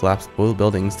partially collapsed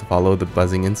buildings to follow the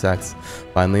buzzing insects.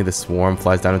 Finally, the swarm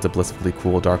flies down into a blissfully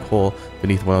cool dark hole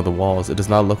beneath one of the walls. It does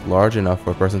not look large enough for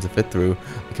a person to fit through.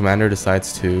 The commander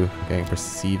decides to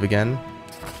perceive again.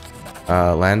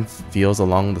 Land feels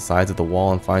along the sides of the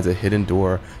wall and finds a hidden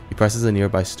door. He presses a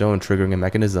nearby stone, triggering a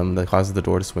mechanism that causes the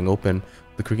door to swing open.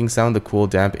 The creaking sound, the cool,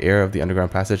 damp air of the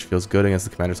underground passage feels good against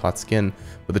the commander's hot skin,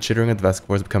 but the chittering of the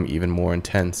vesicles become even more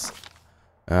intense.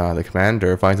 The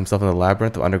commander finds himself in a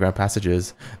labyrinth of underground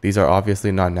passages. These are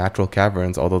obviously not natural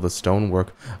caverns, although the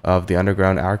stonework of the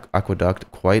underground aqueduct,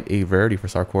 quite a rarity for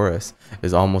Sarkoris,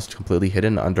 is almost completely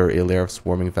hidden under a layer of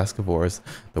swarming vesicivores.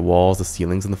 The walls, the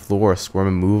ceilings, and the floor squirm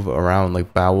and move around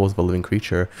like bowels of a living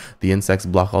creature. The insects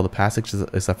block all the passages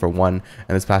except for one,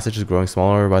 and this passage is growing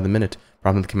smaller by the minute,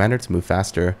 prompting the commander to move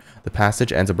faster. The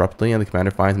passage ends abruptly, and the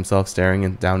commander finds himself staring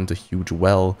down into a huge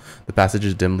well. The passage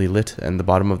is dimly lit, and the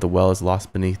bottom of the well is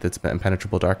lost beneath its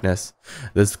impenetrable darkness.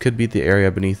 This could be the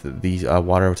area beneath the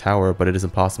water tower, but it is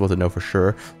impossible to know for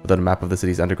sure without a map of the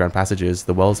city's underground passages.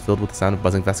 The well is filled with the sound of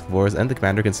buzzing vesicivores, and the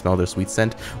commander can smell their sweet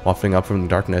scent wafting up from the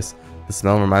darkness. The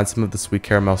smell reminds him of the sweet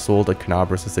caramel sold at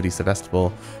Canabras, the city's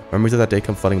festival. Memories of that day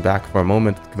come flooding back. For a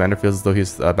moment, the commander feels as though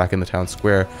he's back in the town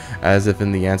square. As if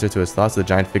in the answer to his thoughts, the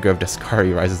giant figure of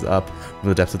Descari rises up from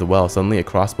the depths of the well. Suddenly, a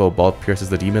crossbow bolt pierces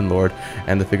the demon lord,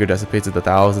 and the figure dissipates into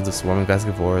thousands of swarming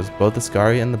vesicivores. Both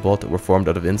Descari and the bolt were formed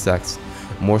out of insects.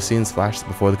 More scenes flash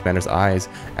before the commander's eyes.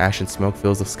 Ash and smoke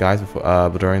fills the skies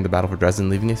during the battle for Dresden,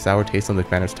 leaving a sour taste on the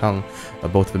commander's tongue.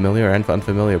 Both familiar and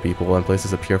unfamiliar people and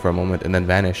places appear for a moment and then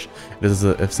vanish. It is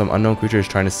as if some unknown creature is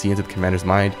trying to see into the commander's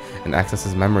mind and access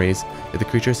his memories. Yet the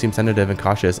creature seems tentative and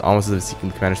cautious, almost as if seeking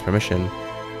the commander's permission.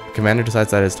 The commander decides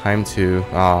that it's time to...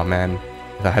 Oh man,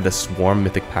 if I had a swarm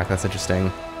mythic pack, that's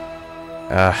interesting.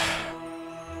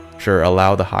 Sure,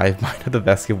 allow the hive mind of the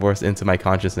vesicivores into my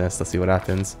consciousness. Let's see what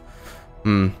happens.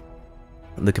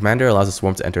 The commander allows the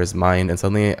swarm to enter his mind and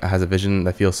suddenly has a vision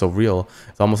that feels so real.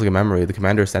 It's almost like a memory. The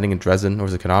commander is standing in Dresden, or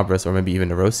is it Canabras, or maybe even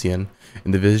Nerosian.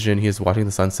 In the vision, he is watching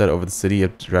the sunset over the city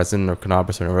of Dresden or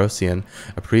Canabras or Nerosian.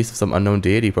 A priest of some unknown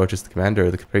deity approaches the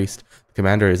commander. The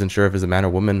commander isn't sure if it's a man or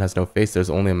woman, has no face, there's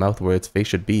only a mouth where its face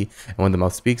should be, and when the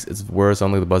mouth speaks, its words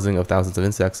only the buzzing of thousands of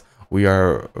insects. We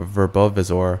are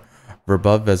Verbovizor.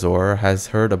 Verbovizor has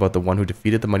heard about the one who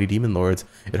defeated the mighty demon lords.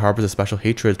 It harbors a special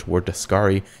hatred toward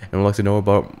Descari and would like to know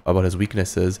about his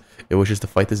weaknesses. It wishes to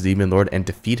fight this demon lord and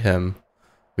defeat him.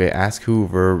 Okay, ask who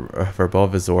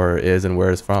Verbovizor is and where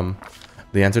it is from.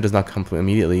 The answer does not come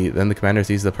immediately. Then the commander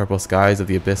sees the purple skies of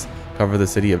the abyss cover the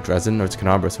city of Dresden or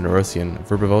Canabras or Nerosian.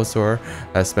 Verbovizor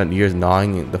has spent years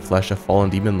gnawing the flesh of fallen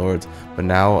demon lords, but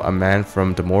now a man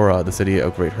from Demora, the city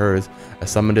of great herds, has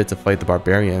summoned it to fight the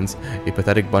barbarians, a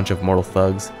pathetic bunch of mortal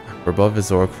thugs.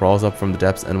 Verbovizor crawls up from the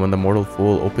depths, and when the mortal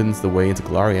fool opens the way into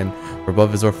Galarian,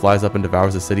 Verbovizor flies up and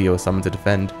devours the city it was summoned to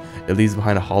defend. It leaves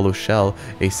behind a hollow shell,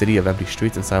 a city of empty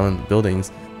streets and silent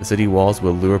buildings. The city walls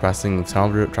will lure passing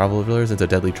travelers into a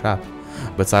deadly trap.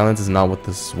 But silence is not what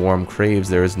the swarm craves.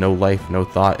 There is no life, no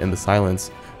thought in the silence.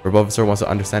 Verbovizor wants to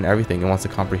understand everything. It wants to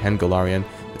comprehend Galarian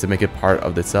and to make it part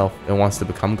of itself. It wants to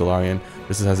become Galarian,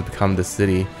 just as it become this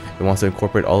city. It wants to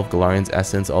incorporate all of Galarian's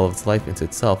essence, all of its life into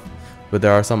itself. But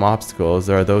there are some obstacles.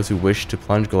 There are those who wish to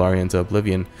plunge Galarian into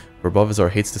oblivion. Verbovizor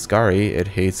hates Descari, it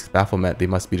hates Baphomet, they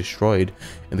must be destroyed.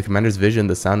 In the commander's vision,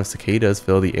 the sound of cicadas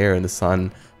fill the air and the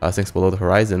sun sinks below the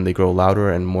horizon. They grow louder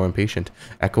and more impatient,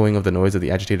 echoing of the noise of the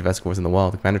agitated vesicivores in the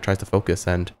well. The commander tries to focus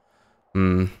and...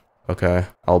 okay,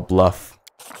 I'll bluff.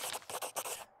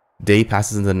 Day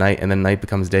passes into night, and then night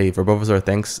becomes day. Verbovizor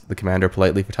thanks the commander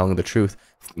politely for telling the truth.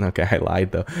 Okay, I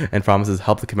lied though, and promises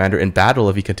help the commander in battle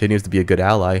if he continues to be a good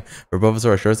ally.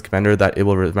 Verbovizor assures the commander that it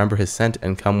will remember his scent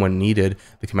and come when needed.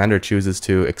 The commander chooses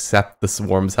to accept the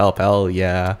swarm's help. Hell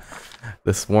yeah.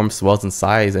 The swarm swells in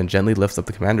size and gently lifts up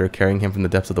the commander, carrying him from the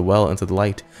depths of the well into the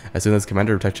light. As soon as the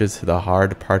commander touches the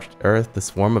hard, parched earth, the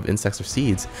swarm of insects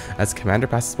recedes. As the commander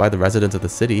passes by the residents of the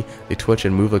city, they twitch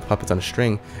and move like puppets on a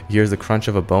string. He hears the crunch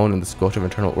of a bone and the squelch of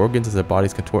internal organs as their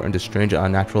bodies contort into strange and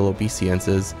unnatural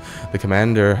obeisances. The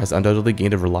commander has undoubtedly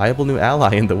gained a reliable new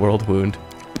ally in the world wound.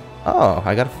 Oh,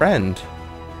 I got a friend.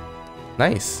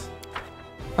 Nice.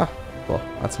 Huh, well,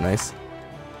 that's nice.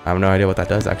 I have no idea what that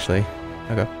does, actually.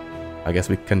 Okay. I guess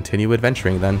we continue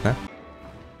adventuring then, huh?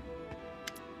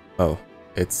 Oh,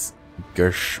 it's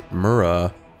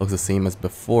Gershmura. Looks the same as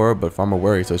before, but far more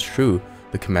worried, so it's true.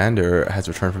 The commander has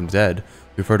returned from the dead.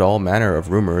 We've heard all manner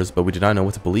of rumors, but we do not know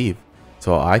what to believe.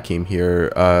 So I came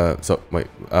here,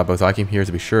 but I came here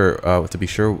to be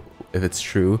sure if it's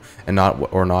true and not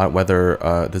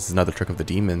whether this is another trick of the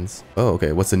demons. Oh,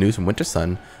 okay. What's the news from Winter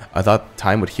Sun? I thought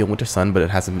time would heal Winter Sun, but it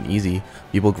hasn't been easy.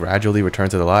 People gradually return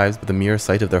to their lives, but the mere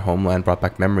sight of their homeland brought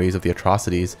back memories of the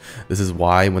atrocities. This is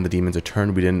why, when the demons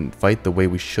returned, we didn't fight the way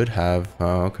we should have.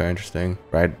 Oh, okay, interesting.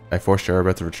 Right, I forced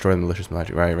Sherbet to destroy the malicious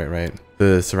magic. Right.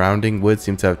 The surrounding woods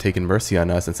seem to have taken mercy on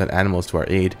us and sent animals to our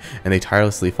aid, and they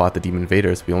tirelessly fought the demon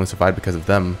invaders. We only survived because of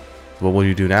them. So what will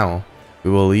you do now? We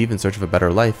will leave in search of a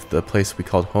better life. The place we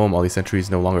called home all these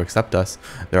centuries no longer accept us.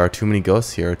 There are too many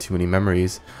ghosts here, too many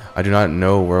memories. I do not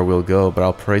know where we'll go, but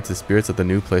I'll pray to the spirits that the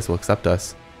new place will accept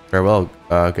us. Farewell,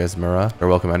 Gizmura.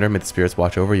 Farewell, Commander. May the spirits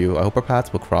watch over you. I hope our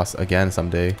paths will cross again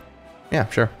someday. Yeah,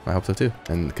 sure. I hope so too.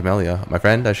 And Camellia. My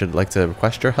friend, I should like to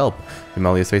request your help.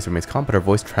 Camellia's face remains calm, but her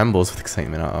voice trembles with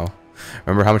excitement. Uh-oh.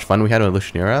 Remember how much fun we had in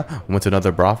Lushnira? We went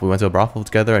to a brothel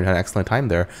together and had an excellent time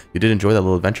there. You did enjoy that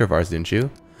little adventure of ours, didn't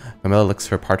you? Camilla licks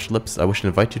her parched lips. I wish to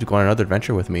invite you to go on another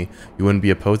adventure with me. You wouldn't be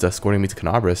opposed to escorting me to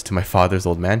Canabras, to my father's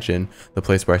old mansion, the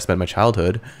place where I spent my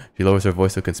childhood. She lowers her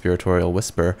voice to a conspiratorial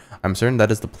whisper. I'm certain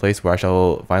that is the place where I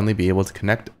shall finally be able to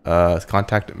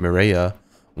contact Mireia.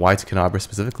 Why to Canabras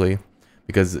specifically?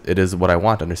 Because it is what I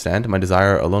want, understand? My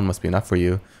desire alone must be enough for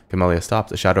you. Camellia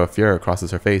stops. A shadow of fear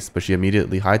crosses her face, but she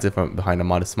immediately hides it from behind a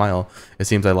modest smile. It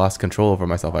seems I lost control over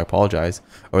myself. I apologize.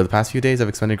 Over the past few days, I've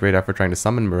expended great effort trying to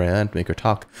summon Mireia and make her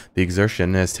talk. The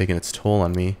exertion has taken its toll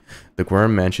on me. The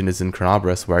Gwyrm Mansion is in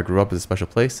Canabras, where I grew up as a special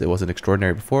place. It wasn't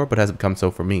extraordinary before, but has become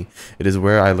so for me. It is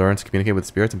where I learned to communicate with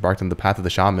spirits and embarked on the path of the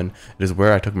shaman. It is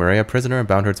where I took Mireia prisoner and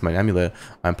bound her to my amulet.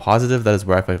 I'm positive that is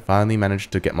where I finally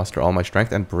managed to muster all my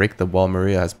strength and break the wall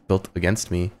Mireia has built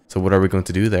against me. So what are we going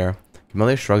to do there?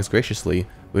 Camellia shrugs graciously.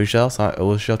 We shall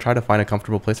try to find a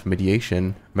comfortable place for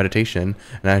meditation,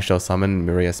 and I shall summon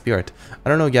Mireia's spirit. I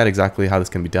don't know yet exactly how this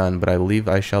can be done, but I believe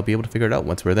I shall be able to figure it out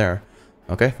once we're there.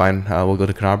 Okay, fine. We'll go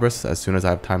to Canabras as soon as I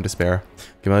have time to spare.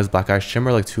 Camellia's black eyes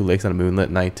shimmer like two lakes on a moonlit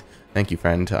night. Thank you,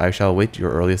 friend. I shall await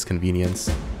your earliest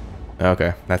convenience.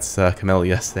 Okay, that's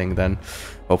Camellia's thing then.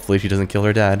 Hopefully she doesn't kill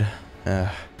her dad.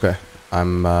 Okay,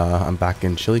 I'm back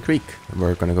in Chili Creek.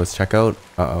 We're gonna go check out.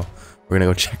 We're gonna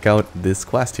go check out this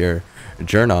quest here.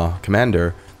 Jurna,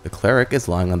 Commander. The cleric is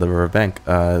lying on the riverbank.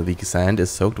 The sand is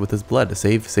soaked with his blood.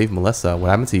 Save Melissa. What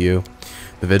happened to you?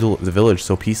 The village,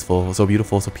 so peaceful, so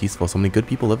beautiful, so peaceful. So many good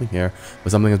people living here.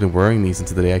 But something has been worrying me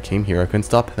since the day I came here. I couldn't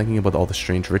stop thinking about all the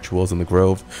strange rituals in the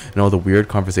grove and all the weird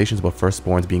conversations about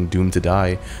firstborns being doomed to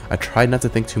die. I tried not to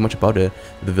think too much about it.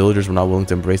 The villagers were not willing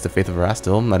to embrace the faith of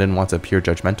Erastil. I didn't want to appear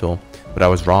judgmental. But I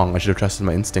was wrong. I should have trusted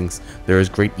my instincts. There is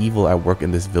great evil at work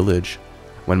in this village.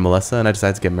 When Melissa and I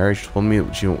decided to get married, she told me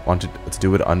she wanted to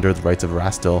do it under the rights of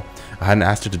Erastil. I hadn't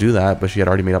asked her to do that, but she had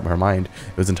already made up her mind.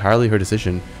 It was entirely her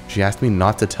decision. She asked me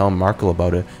not to tell Markle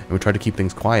about it, and we tried to keep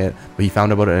things quiet, but he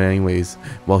found about it anyways.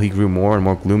 While he grew more and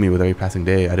more gloomy with every passing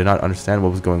day, I did not understand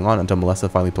what was going on until Melissa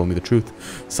finally told me the truth.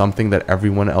 Something that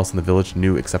everyone else in the village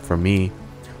knew except for me.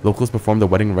 Locals perform the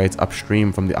wedding rites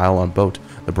upstream from the isle on boat.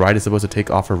 The bride is supposed to take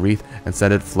off her wreath and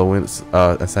send it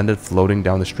floating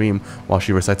down the stream while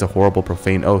she recites a horrible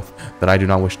profane oath that I do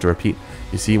not wish to repeat.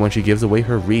 You see, when she gives away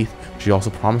her wreath, she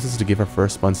also promises to give her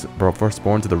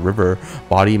firstborn to the river,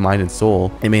 body, mind, and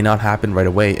soul. It may not happen right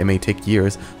away, it may take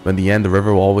years, but in the end, the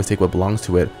river will always take what belongs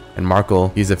to it. And Markle,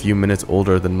 he's a few minutes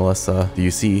older than Melissa. Do you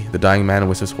see? The dying man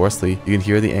whispers hoarsely. You can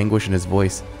hear the anguish in his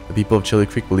voice. The people of Chili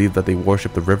Creek believe that they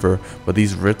worship the river, but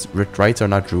these rites are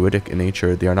not druidic in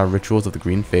nature. They are not rituals of the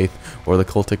green faith or the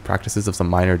cultic practices of some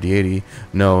minor deity.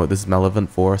 No, this malevolent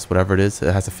force, whatever it is,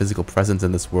 it has a physical presence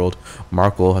in this world.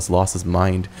 Markle has lost his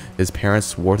mind. His parents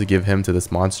swore to give him to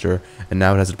this monster, and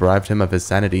now it has deprived him of his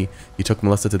sanity. He took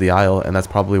Melissa to the isle, and that's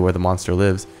probably where the monster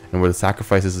lives, and where the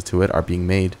sacrifices to it are being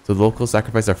made. So the locals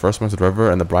sacrifice their firstborn to the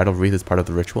river, and the bridal wreath is part of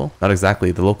the ritual? Not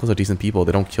exactly. The locals are decent people.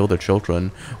 They don't kill their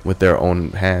children with their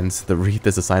own hands. The wreath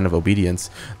is a sign of obedience.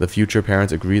 The future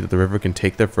parents agree that the river can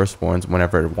take their firstborns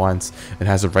whenever it wants. It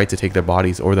has the right to take their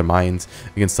bodies or their minds.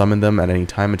 It can summon them at any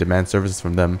time and demand services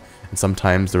from them, and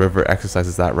sometimes the river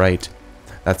exercises that right.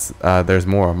 There's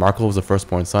more. Markle was the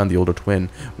firstborn son, the older twin.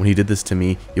 When he did this to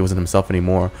me, he wasn't himself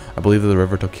anymore. I believe that the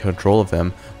river took control of him.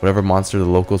 Whatever monster the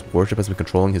locals worship has been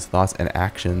controlling his thoughts and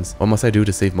actions. What must I do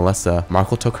to save Melissa?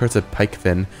 Markle took her to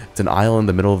Pikefin. It's an isle in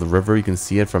the middle of the river. You can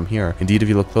see it from here. Indeed, if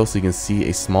you look closely, you can see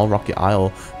a small rocky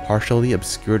isle partially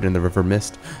obscured in the river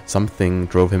mist. Something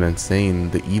drove him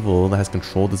insane. The evil that has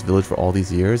controlled this village for all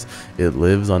these years, it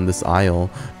lives on this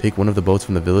isle. Take one of the boats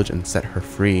from the village and set her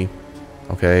free.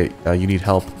 Okay, you need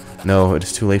help. No, it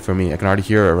is too late for me. I can already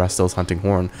hear Erastil's hunting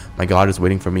horn. My god is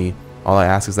waiting for me. All I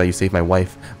ask is that you save my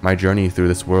wife, my journey through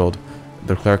this world.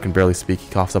 The cleric can barely speak.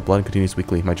 He coughs up blood and continues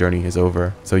weakly. My journey is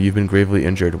over. So you've been gravely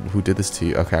injured. Who did this to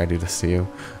you? Okay, I do this to you.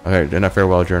 Okay, and a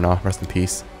farewell, journal. Rest in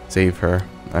peace. Save her.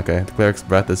 Okay, the cleric's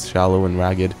breath is shallow and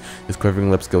ragged. His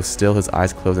quivering lips go still, his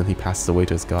eyes close, and he passes away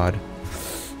to his god.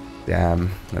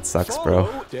 Damn, that sucks,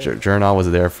 bro. Journal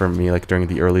was there for me, like, during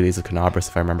the early days of Canabras,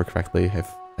 if I remember correctly.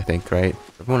 I think, right?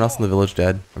 Everyone else in the village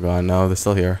dead. We're gone. No, they're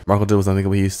still here. Marco did was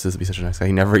unthinkable. He used to be such a nice guy.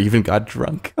 He never even got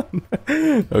drunk.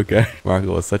 Okay.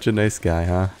 Marco was such a nice guy,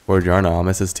 huh? Poor Jarna. I'll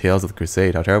miss his tales of the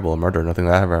crusade. How terrible. A murder. Nothing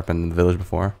that ever happened in the village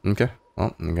before. Okay.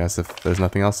 Well, I guess if there's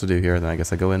nothing else to do here, then I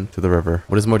guess I go into the river.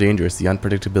 What is more dangerous, the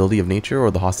unpredictability of nature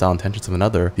or the hostile intentions of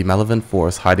another? The malevolent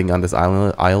force hiding on this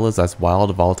isle is as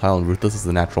wild, volatile, and ruthless as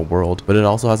the natural world, but it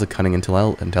also has a cunning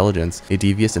intelligence, a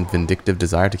devious and vindictive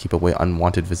desire to keep away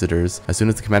unwanted visitors. As soon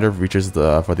as the commander reaches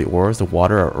for the oars, the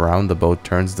water around the boat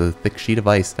turns to a thick sheet of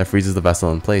ice that freezes the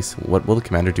vessel in place. What will the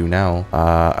commander do now?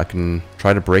 I can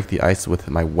try to break the ice with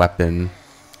my weapon.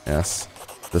 Yes.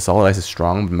 The solid ice is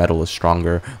strong, but metal is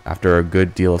stronger. After a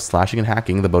good deal of slashing and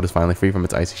hacking, the boat is finally free from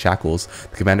its icy shackles.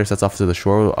 The commander sets off to the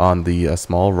shore on the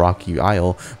small rocky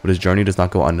isle, but his journey does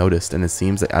not go unnoticed, and it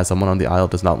seems that as someone on the isle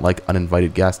does not like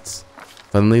uninvited guests.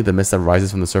 Suddenly, the mist that rises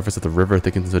from the surface of the river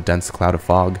thickens into a dense cloud of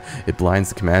fog. It blinds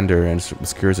the commander and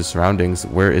obscures his surroundings.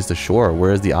 Where is the shore?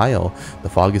 Where is the isle? The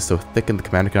fog is so thick and the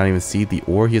commander cannot even see the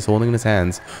oar he is holding in his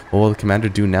hands. What will the commander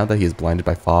do now that he is blinded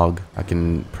by fog? I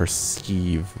can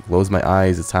perceive. Close my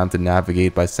eyes. It's time to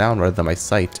navigate by sound rather than by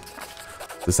sight.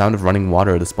 The sound of running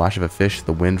water, the splash of a fish,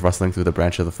 the wind rustling through the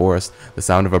branch of the forest, the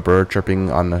sound of a bird chirping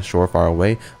on the shore far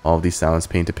away, all of these sounds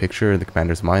paint a picture in the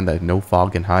commander's mind that no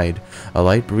fog can hide. A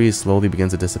light breeze slowly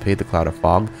begins to dissipate the cloud of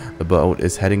fog. The boat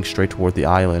is heading straight toward the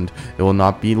island. It will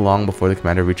not be long before the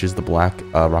commander reaches the black,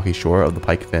 rocky shore of the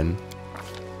Pike Fin.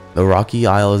 The rocky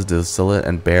isle is desolate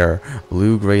and bare.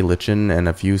 Blue-gray lichen and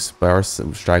a few sparse,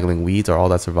 straggling weeds are all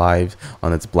that survive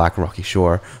on its black, rocky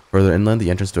shore. Further inland, the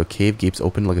entrance to a cave gapes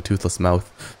open like a toothless mouth.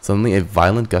 Suddenly, a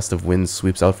violent gust of wind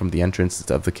sweeps out from the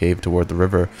entrance of the cave toward the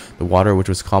river. The water, which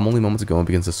was calm only moments ago,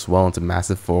 begins to swell into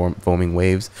massive foaming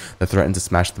waves that threaten to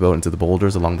smash the boat into the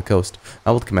boulders along the coast.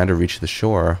 How will the commander reach the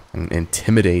shore?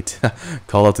 Intimidate.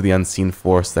 Call out to the unseen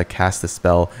force that casts the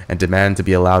spell and demand to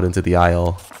be allowed into the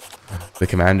isle. The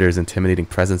commander's intimidating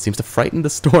presence seems to frighten the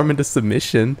storm into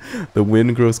submission. The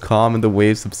wind grows calm and the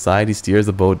waves subside. He steers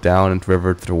the boat down and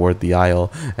river toward the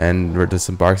isle and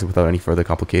disembarks without any further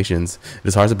complications. It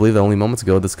is hard to believe that only moments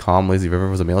ago this calm, lazy river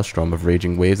was a maelstrom of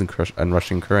raging waves and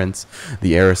rushing currents.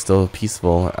 The air is still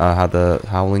peaceful. How the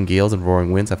howling gales and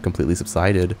roaring winds have completely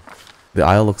subsided. The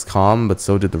isle looks calm, but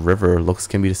so did the river. Looks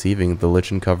can be deceiving. The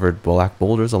lichen-covered black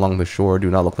boulders along the shore do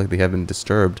not look like they have been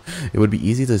disturbed. It would be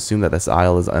easy to assume that this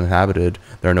isle is uninhabited.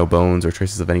 There are no bones or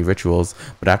traces of any rituals.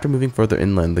 But after moving further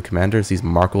inland, the commander sees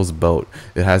Marco's boat.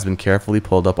 It has been carefully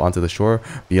pulled up onto the shore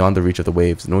beyond the reach of the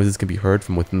waves. Noises can be heard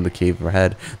from within the cave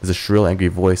overhead. There's a shrill, angry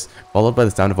voice, followed by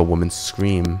the sound of a woman's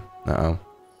scream. Uh-oh.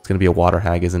 It's gonna be a water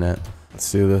hag, isn't it?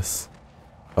 Let's do this.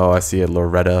 Oh, I see it.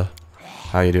 Loretta.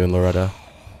 How you doing, Loretta?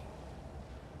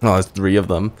 Oh, there's 3 of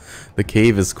them. The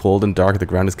cave is cold and dark. The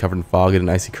ground is covered in fog, and an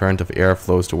icy current of air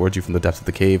flows towards you from the depths of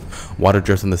the cave. Water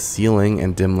drips on the ceiling,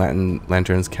 and dim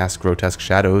lanterns cast grotesque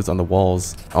shadows on the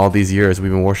walls. All these years, we've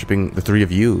been worshipping the 3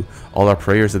 of you. All our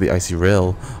prayers to the icy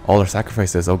rill. All our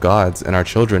sacrifices, oh gods, and our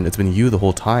children. It's been you the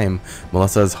whole time.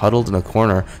 Melissa is huddled in a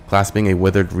corner, clasping a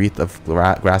withered wreath of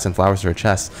grass and flowers to her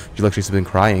chest. She looks like she's been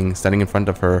crying. Standing in front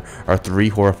of her are 3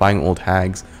 horrifying old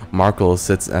hags. Marco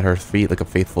sits at her feet like a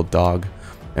faithful dog.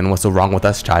 And what's so wrong with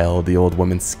us, child? The old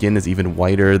woman's skin is even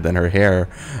whiter than her hair,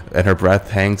 and her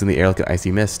breath hangs in the air like an icy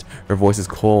mist. Her voice is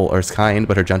cold, or is kind,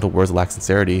 but her gentle words lack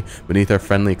sincerity. Beneath her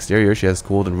friendly exterior, she is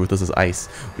cold and ruthless as ice.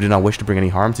 We do not wish to bring any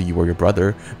harm to you or your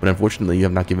brother, but unfortunately you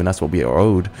have not given us what we are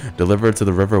owed. Deliver to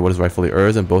the river what is rightfully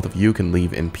ours, and both of you can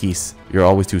leave in peace. You're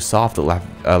always too soft,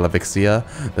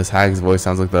 Lavixia. This hag's voice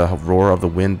sounds like the roar of the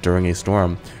wind during a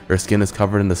storm. Her skin is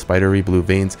covered in the spidery blue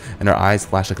veins, and her eyes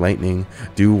flash like lightning.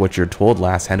 Do what you're told,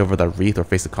 lass. Hand over that wreath or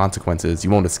face the consequences.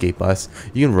 You won't escape us.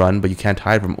 You can run, but you can't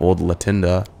hide from old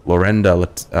Lorenda,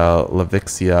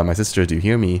 Lavixia, my sister, do you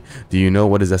hear me? Do you know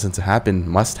what is destined to happen?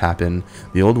 Must happen.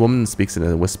 The old woman speaks in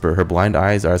a whisper. Her blind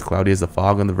eyes are as cloudy as the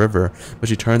fog on the river, but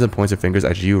she turns and points her fingers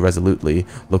at you resolutely.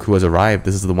 Look who has arrived.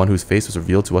 This is the one whose face was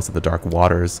revealed to us in the dark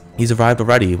waters. He's arrived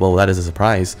already. Well, that is a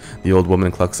surprise. The old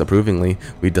woman clucks approvingly.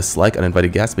 We dislike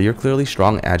uninvited guests, but you're clearly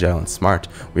strong, agile, and smart.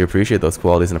 We appreciate those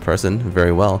qualities in a person.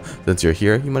 Very well. Since you're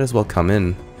here, you might as well come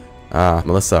in.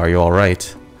 Melissa, are you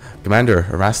alright? Commander,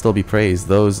 Erastil be praised.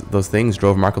 Those things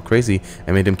drove Marco crazy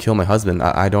and made him kill my husband.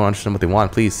 I don't understand what they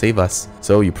want. Please save us.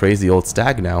 So you praise the old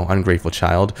stag now, ungrateful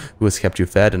child, who has kept you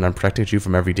fed and protected you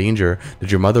from every danger.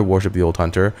 Did your mother worship the old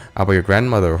hunter? How about your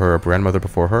grandmother or her grandmother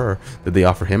before her? Did they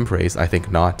offer him praise? I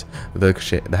think not.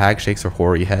 The hag shakes her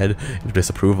hoary head in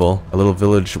disapproval. A little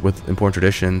village with important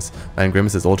traditions, and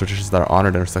grimaces old traditions that are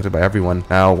honored and respected by everyone.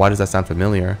 Now, why does that sound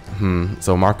familiar?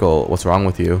 So Marco, what's wrong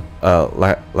with you?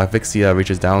 Lavixia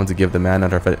reaches down to give the man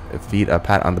at her feet a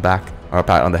pat on the back, or a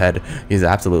pat on the head. He is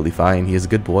absolutely fine. He is a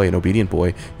good boy, an obedient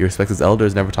boy. He respects his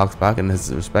elders, never talks back, and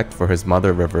has respect for his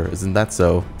mother, River. Isn't that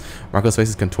so? Marco's face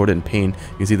is contorted in pain.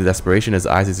 You can see the desperation in his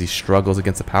eyes as he struggles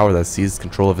against the power that seizes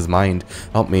control of his mind.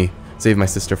 Help me. Save my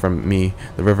sister from me.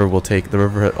 The river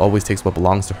always takes what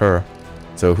belongs to her.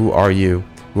 So who are you?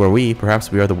 Who are we?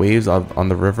 Perhaps we are the waves on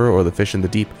the river, or the fish in the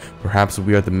deep. Perhaps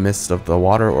we are the mist of the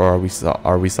water, or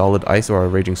are we solid ice or a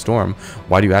raging storm?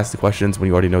 Why do you ask the questions when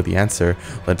you already know the answer?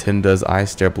 Latinda's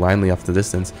eyes stare blindly off the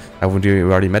distance. Haven't we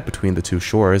already met between the two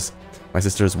shores? My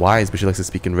sister is wise, but she likes to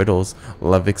speak in riddles.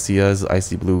 Lavixia's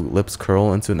icy blue lips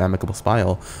curl into an amicable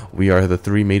smile. We are the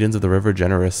three maidens of the river,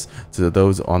 generous to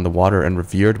those on the water and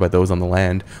revered by those on the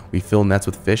land. We fill nets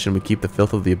with fish, and we keep the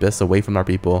filth of the abyss away from our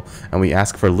people, and we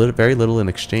ask for very little in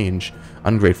exchange.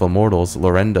 Ungrateful mortals,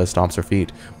 Lorenda stomps her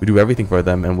feet. We do everything for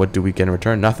them, and what do we get in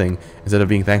return? Nothing. Instead of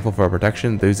being thankful for our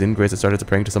protection, those ingrates have started to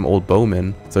praying to some old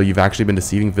bowman. So you've actually been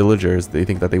deceiving villagers. They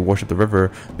think that they worship the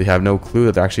river. They have no clue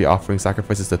that they're actually offering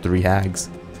sacrifices to three hags.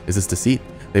 Is this deceit?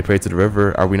 They pray to the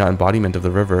river. Are we not embodiment of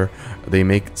the river? They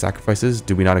make sacrifices.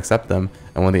 Do we not accept them?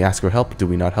 And when they ask for help, do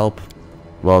we not help?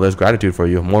 Well, there's gratitude for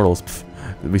you, mortals. Pfft.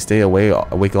 We stay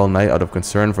awake all night out of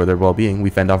concern for their well-being. We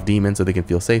fend off demons so they can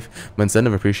feel safe. But instead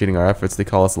of appreciating our efforts, they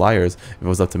call us liars. If it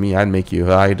was up to me, I'd make you.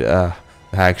 The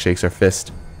hag shakes her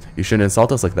fist. You shouldn't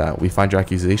insult us like that. We find your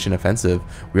accusation offensive.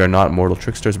 We are not mortal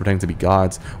tricksters pretending to be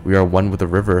gods. We are one with the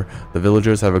river. The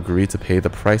villagers have agreed to pay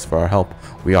the price for our help.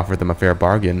 We offered them a fair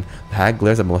bargain. The hag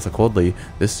glares at Melissa coldly.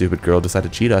 This stupid girl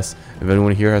decided to cheat us. If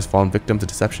anyone here has fallen victim to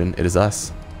deception, it is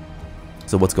us.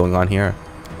 So what's going on here?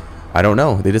 I don't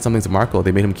know. They did something to Marco.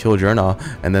 They made him kill Jurna,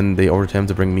 and then they ordered him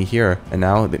to bring me here. And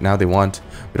now they want...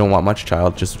 We don't want much,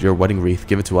 child. Just your wedding wreath.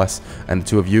 Give it to us, and the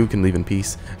two of you can leave in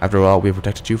peace. After all, we have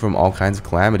protected you from all kinds of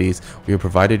calamities. We have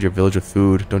provided your village with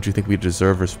food. Don't you think we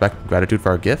deserve respect and gratitude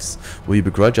for our gifts? Will you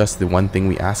begrudge us the one thing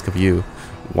we ask of you?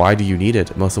 Why do you need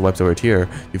it? Melissa wipes away a tear.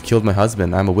 You've killed my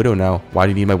husband. I'm a widow now. Why do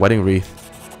you need my wedding wreath?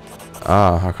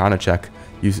 Arcana check.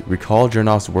 You recall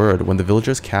Jurnal's word. When the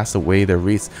villagers cast away their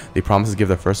wreaths, they promise to give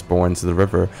their firstborn to the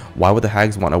river. Why would the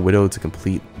hags want a widow to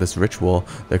complete this ritual?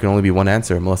 There can only be one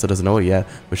answer. Melissa doesn't know it yet,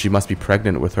 but she must be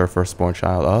pregnant with her firstborn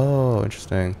child. Oh,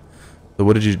 interesting. So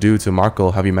what did you do to Marco?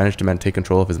 Have you managed to take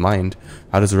control of his mind?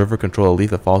 How does the river control a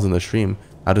leaf that falls in the stream?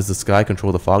 How does the sky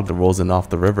control the fog that rolls in off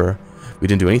the river? We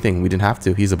didn't do anything. We didn't have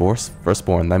to. He's a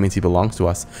firstborn. That means he belongs to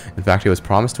us. In fact, he was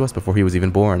promised to us before he was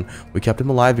even born. We kept him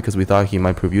alive because we thought he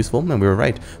might prove useful, and we were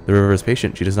right. The river is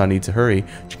patient. She does not need to hurry.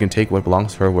 She can take what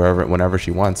belongs to her whenever she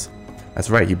wants.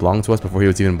 That's right. He belonged to us before he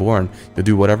was even born. He'll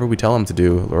do whatever we tell him to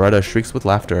do. Loretta shrieks with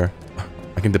laughter.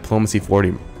 I can diplomacy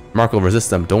 40. Marco, resist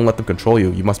them. Don't let them control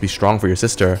you. You must be strong for your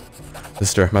sister.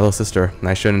 Sister, my little sister.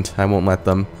 I shouldn't. I won't let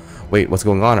them. Wait, what's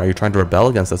going on? Are you trying to rebel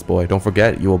against us, boy? Don't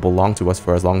forget, you will belong to us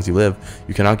for as long as you live.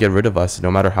 You cannot get rid of us, no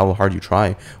matter how hard you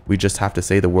try. We just have to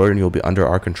say the word and you'll be under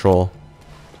our control.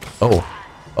 Oh.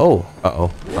 Oh. Uh-oh.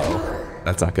 Uh-oh.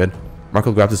 That's not good.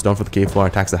 Marco grabs a stone from the cave floor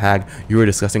and attacks the hag. You hear a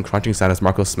disgusting crunching sound as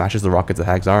Marco smashes the rock into the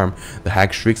hag's arm. The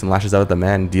hag shrieks and lashes out at the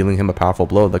man, dealing him a powerful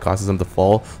blow that causes him to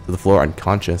fall to the floor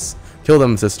unconscious. Kill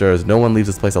them, sisters. No one leaves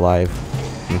this place alive.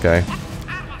 Okay.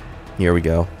 Here we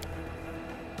go.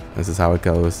 This is how it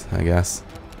goes, I guess.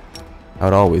 How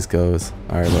it always goes.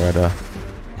 Alright, Loretta.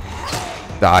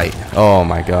 Die. Oh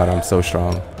my god, I'm so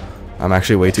strong. I'm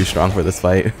actually way too strong for this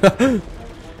fight.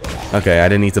 Okay, I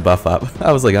didn't need to buff up.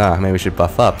 I was like, maybe we should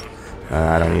buff up.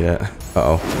 I don't need it.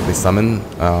 Uh-oh. They summon...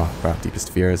 Oh, crap.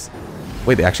 Deepest fears.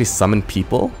 Wait, they actually summon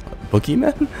people?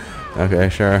 Boogeymen? Okay,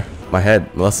 sure. My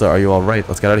head. Melissa, are you alright?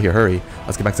 Let's get out of here. Hurry.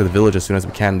 Let's get back to the village as soon as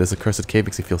we can. This accursed cave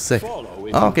makes me feel sick.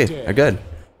 Oh, okay. They're good.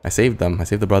 I saved them. I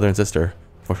saved the brother and sister.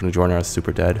 Unfortunately, Jorna is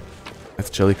super dead. That's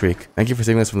Chili Creek. Thank you for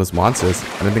saving us from those monsters.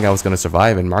 I didn't think I was going to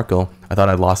survive, and Marco, I thought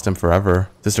I'd lost him forever.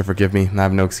 Sister, forgive me. I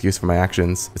have no excuse for my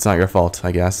actions. It's not your fault,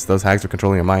 I guess. Those hags were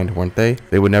controlling your mind, weren't they?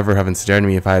 They would never have ensnared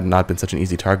me if I had not been such an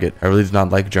easy target. I really did not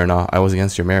like Jurna. I was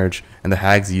against your marriage, and the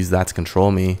hags used that to control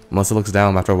me. Melissa looks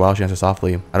down. After a while, she answers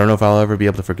softly. I don't know if I'll ever be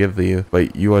able to forgive you,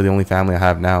 but you are the only family I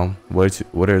have now.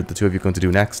 What are the two of you going to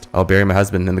do next? I'll bury my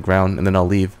husband in the ground, and then I'll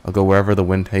leave. I'll go wherever the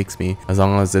wind takes me, as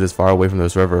long as it is far away from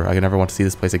this river. I never want to see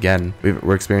this place again.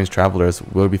 We're experienced travelers.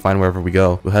 We'll be fine wherever we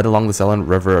go. We'll head along the Selene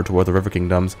River or toward the River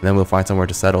Kingdoms, and then we'll find somewhere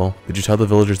to settle. Did you tell the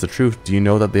villagers the truth? Do you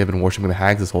know that they have been worshipping the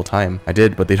hags this whole time? I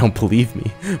did, but they don't believe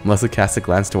me. Melissa casts a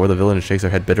glance toward the villain and shakes her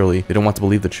head bitterly. They don't want to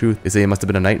believe the truth. They say it must have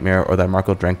been a nightmare, or that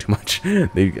Marco drank too much.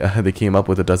 They came up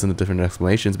with a dozen different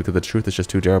explanations because the truth is just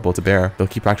too terrible to bear. They'll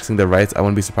keep practicing their rites. I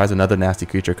wouldn't be surprised if another nasty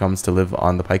creature comes to live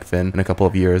on the Pike Fin in a couple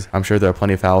of years. I'm sure there are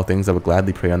plenty of foul things that would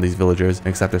gladly prey on these villagers and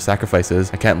accept their sacrifices.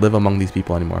 I can't live among these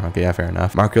people anymore. Okay, yeah, fair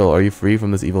enough. Marco, are you free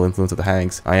from this evil influence of the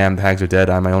hags? I am. The hags are dead.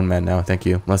 I'm my own man now. Thank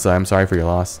you. Melissa, I'm sorry for your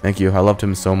loss. Thank you. I loved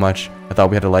him so much. I thought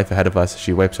we had a life ahead of us.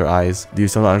 She wipes her eyes. Do you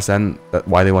still not understand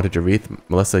why they wanted your wreath?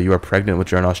 Melissa, you are pregnant with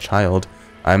Jerno's child.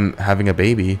 I'm having a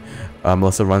baby.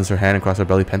 Melissa runs her hand across her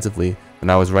belly pensively.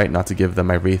 And I was right not to give them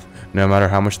my wreath. No matter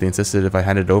how much they insisted, if I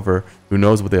handed it over, who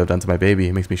knows what they have done to my baby.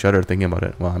 It makes me shudder thinking about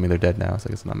it. Well, I mean, they're dead now, so I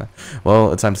guess it's not mad.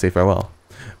 Well, it's time to say farewell.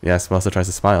 Yes, Melissa tries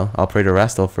to smile. I'll pray to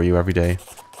Rastel for you every day.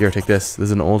 Here, take this. This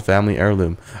is an old family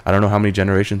heirloom. I don't know how many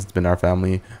generations it's been our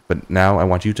family, but now I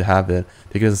want you to have it.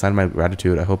 Take it as a sign of my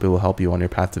gratitude. I hope it will help you on your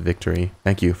path to victory.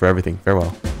 Thank you for everything.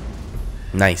 Farewell.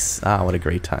 Nice. Ah, what a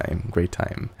great time. Great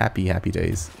time. Happy, happy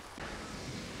days.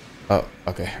 Oh,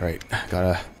 okay, right.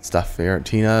 Got stuff here.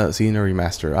 Tina, Scenery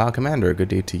Master. Ah, Commander, good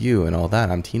day to you and all that.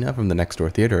 I'm Tina from the Next Door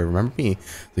Theater. Remember me?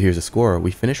 So here's a score.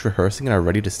 We finished rehearsing and are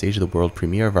ready to stage the world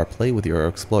premiere of our play with your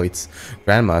exploits.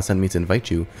 Grandma sent me to invite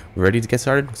you. We're ready to get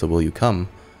started, so will you come?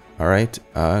 Alright,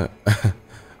 we're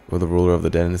the ruler of the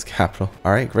dead in his capital.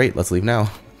 Alright, great. Let's leave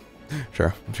now.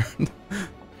 Sure.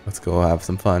 Let's go have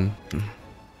some fun.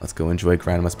 Let's go enjoy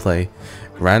Grandma's play.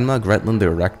 Grandma Gretland, the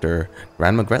director.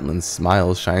 Grandma Gretland's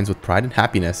smile shines with pride and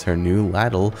happiness. Her new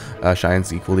ladle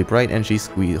shines equally bright, and she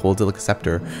holds it like a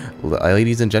scepter.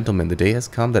 Ladies and gentlemen, the day has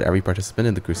come that every participant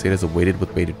in the Crusaders awaited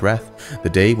with bated breath. The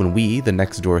day when we, the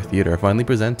Next Door Theater, finally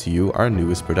present to you our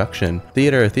newest production.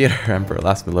 Theater, Ember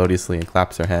laughs melodiously and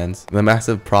claps her hands. The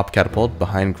massive prop catapult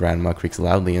behind Grandma creaks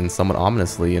loudly and somewhat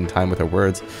ominously in time with her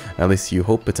words. At least you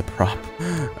hope it's a prop.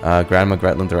 Grandma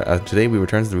Gretland, today we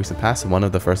return to the recent past, one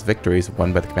of the first victories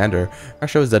won by the commander. Our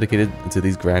show is dedicated to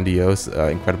these grandiose,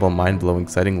 incredible, mind-blowing,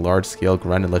 exciting, large-scale,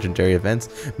 grand and legendary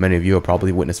events many of you have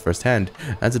probably witnessed firsthand.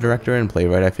 As a director and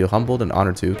playwright, I feel humbled and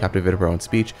honored to captivate her own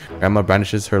speech. Grandma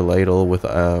brandishes her ladle with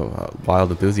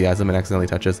wild enthusiasm and accidentally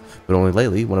touches, but only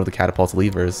lately, one of the catapult's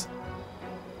levers.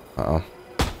 Uh-oh.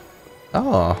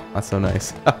 Oh, that's so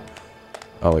nice.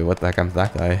 Oh wait, what the heck happened to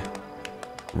that guy?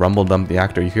 Rumble dump the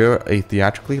actor. You hear a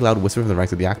theatrically loud whisper from the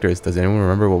ranks of the actors. Does anyone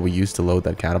remember what we used to load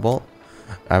that catapult?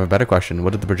 I have a better question.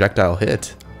 What did the projectile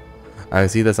hit? I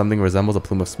see that something resembles a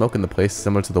plume of smoke in the place,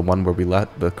 similar to the one where we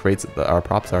let the crates that our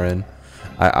props are in.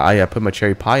 I put my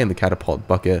cherry pie in the catapult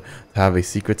bucket to have a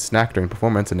secret snack during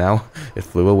performance, and now it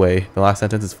flew away. The last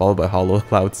sentence is followed by a hollow,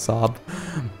 loud sob.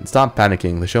 Stop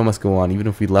panicking. The show must go on, even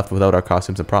if we left without our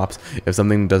costumes and props. If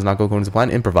something does not go according to plan,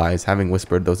 improvise. Having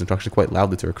whispered those instructions quite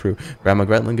loudly to her crew, Grandma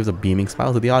Gretland gives a beaming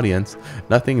smile to the audience.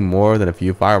 Nothing more than a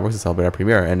few fireworks to celebrate our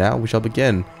premiere, and now we shall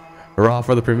begin. Hurrah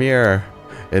for the premiere!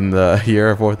 In the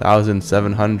year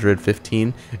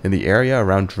 4715, in the area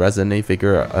around Dresden, a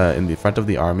figure in the front of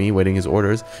the army waiting his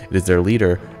orders. It is their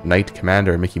leader, Knight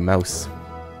Commander Mickey Mouse.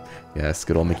 Yes,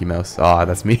 good old Mickey Mouse. Ah,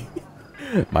 that's me.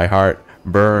 My heart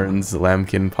burns.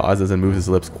 Lambkin pauses and moves his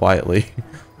lips quietly.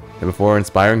 And before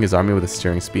inspiring his army with a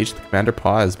stirring speech, the commander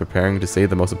paused, preparing to say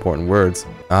the most important words.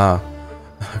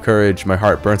 Courage, my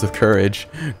heart burns with courage.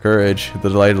 Courage, the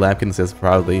delighted Lambkin says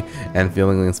proudly, and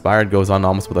feeling inspired goes on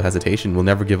almost without hesitation. We'll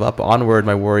never give up. Onward,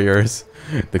 my warriors.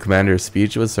 The commander's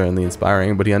speech was certainly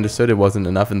inspiring, but he understood it wasn't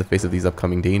enough in the face of these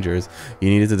upcoming dangers. He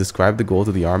needed to describe the goals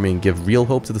of the army and give real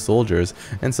hope to the soldiers.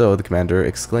 And so the commander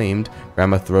exclaimed.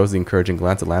 Grandma throws the encouraging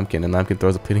glance at Lambkin, and Lambkin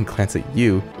throws a pleading glance at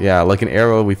you. Yeah, like an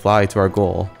arrow, we fly to our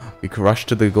goal. We rush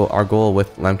to our goal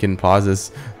with Lambkin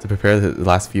pauses to prepare the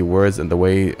last few words and the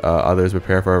way others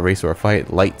prepare for a race or a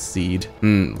fight. Light seed.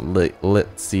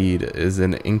 Lit seed is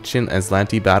an ancient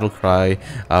Aslanti battle cry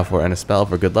and a spell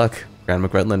for good luck. Grandma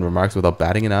Gretland remarks without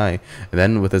batting an eye. And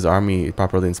then, with his army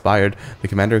properly inspired, the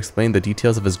commander explained the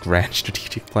details of his grand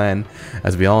strategic plan.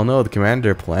 As we all know, the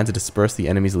commander planned to disperse the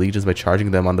enemy's legions by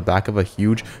charging them on the back of a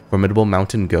huge, formidable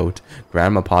mountain goat.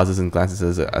 Grandma pauses and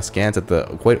glances askance at the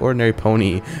quite ordinary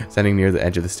pony standing near the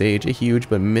edge of the stage, a huge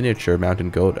but miniature mountain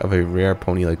goat of a rare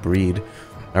pony-like breed.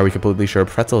 Are we completely sure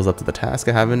Pretzel is up to the task?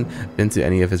 I haven't been to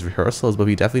any of his rehearsals, but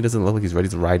he definitely doesn't look like he's ready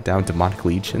to ride down demonic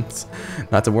legions.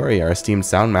 Not to worry, our esteemed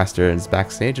soundmaster is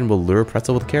backstage and will lure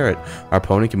Pretzel with a carrot. Our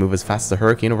pony can move as fast as a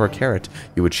hurricane over a carrot.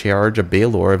 You would charge a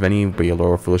Baylor if any Baylor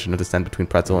were foolish enough to stand between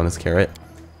Pretzel and his carrot.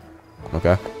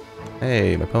 Okay.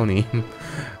 Hey, my pony.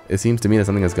 It seems to me that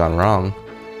something has gone wrong.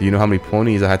 Do you know how many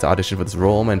ponies I had to audition for this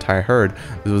role? My entire herd.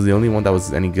 This was the only one that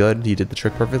was any good. He did the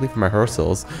trick perfectly for my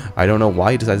rehearsals. I don't know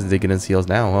why he decides to dig in his heels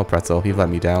now. Oh, Pretzel, you've let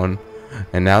me down.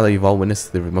 And now that you've all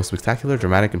witnessed the most spectacular,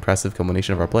 dramatic, impressive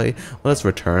culmination of our play, let us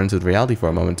return to reality for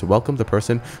a moment to welcome the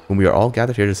person whom we are all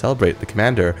gathered here to celebrate, the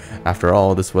Commander. After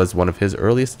all, this was one of his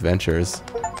earliest adventures.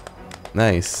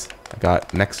 Nice. I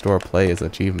got next door play as an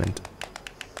achievement.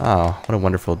 Oh, what a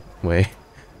wonderful way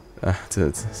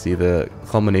to see the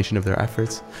culmination of their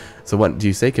efforts. So what do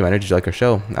you say, Commander? Did you like our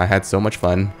show? I had so much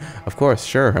fun. Of course,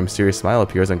 sure. A mysterious smile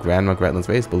appears on Grandma Gretlin's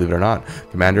face, believe it or not,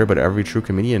 Commander, but every true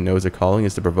comedian knows their calling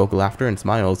is to provoke laughter and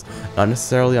smiles, not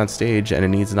necessarily on stage, and it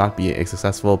needs not be a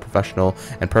successful, professional,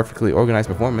 and perfectly organized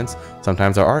performance.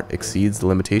 Sometimes our art exceeds the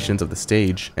limitations of the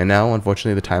stage. And now,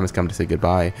 unfortunately, the time has come to say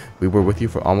goodbye. We were with you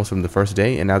for almost from the first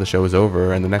day, and now the show is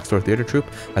over, and the next door theater troupe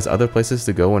has other places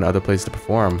to go and other places to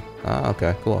perform. Ah,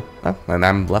 okay, cool. Oh, and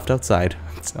I'm left outside.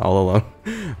 All alone.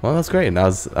 Well, that's great. That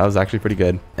was actually pretty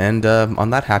good. And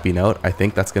on that happy note, I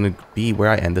think that's going to be where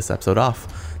I end this episode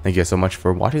off. Thank you guys so much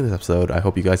for watching this episode. I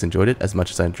hope you guys enjoyed it as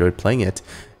much as I enjoyed playing it.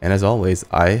 And as always,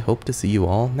 I hope to see you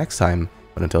all next time.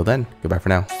 But until then, goodbye for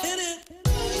now.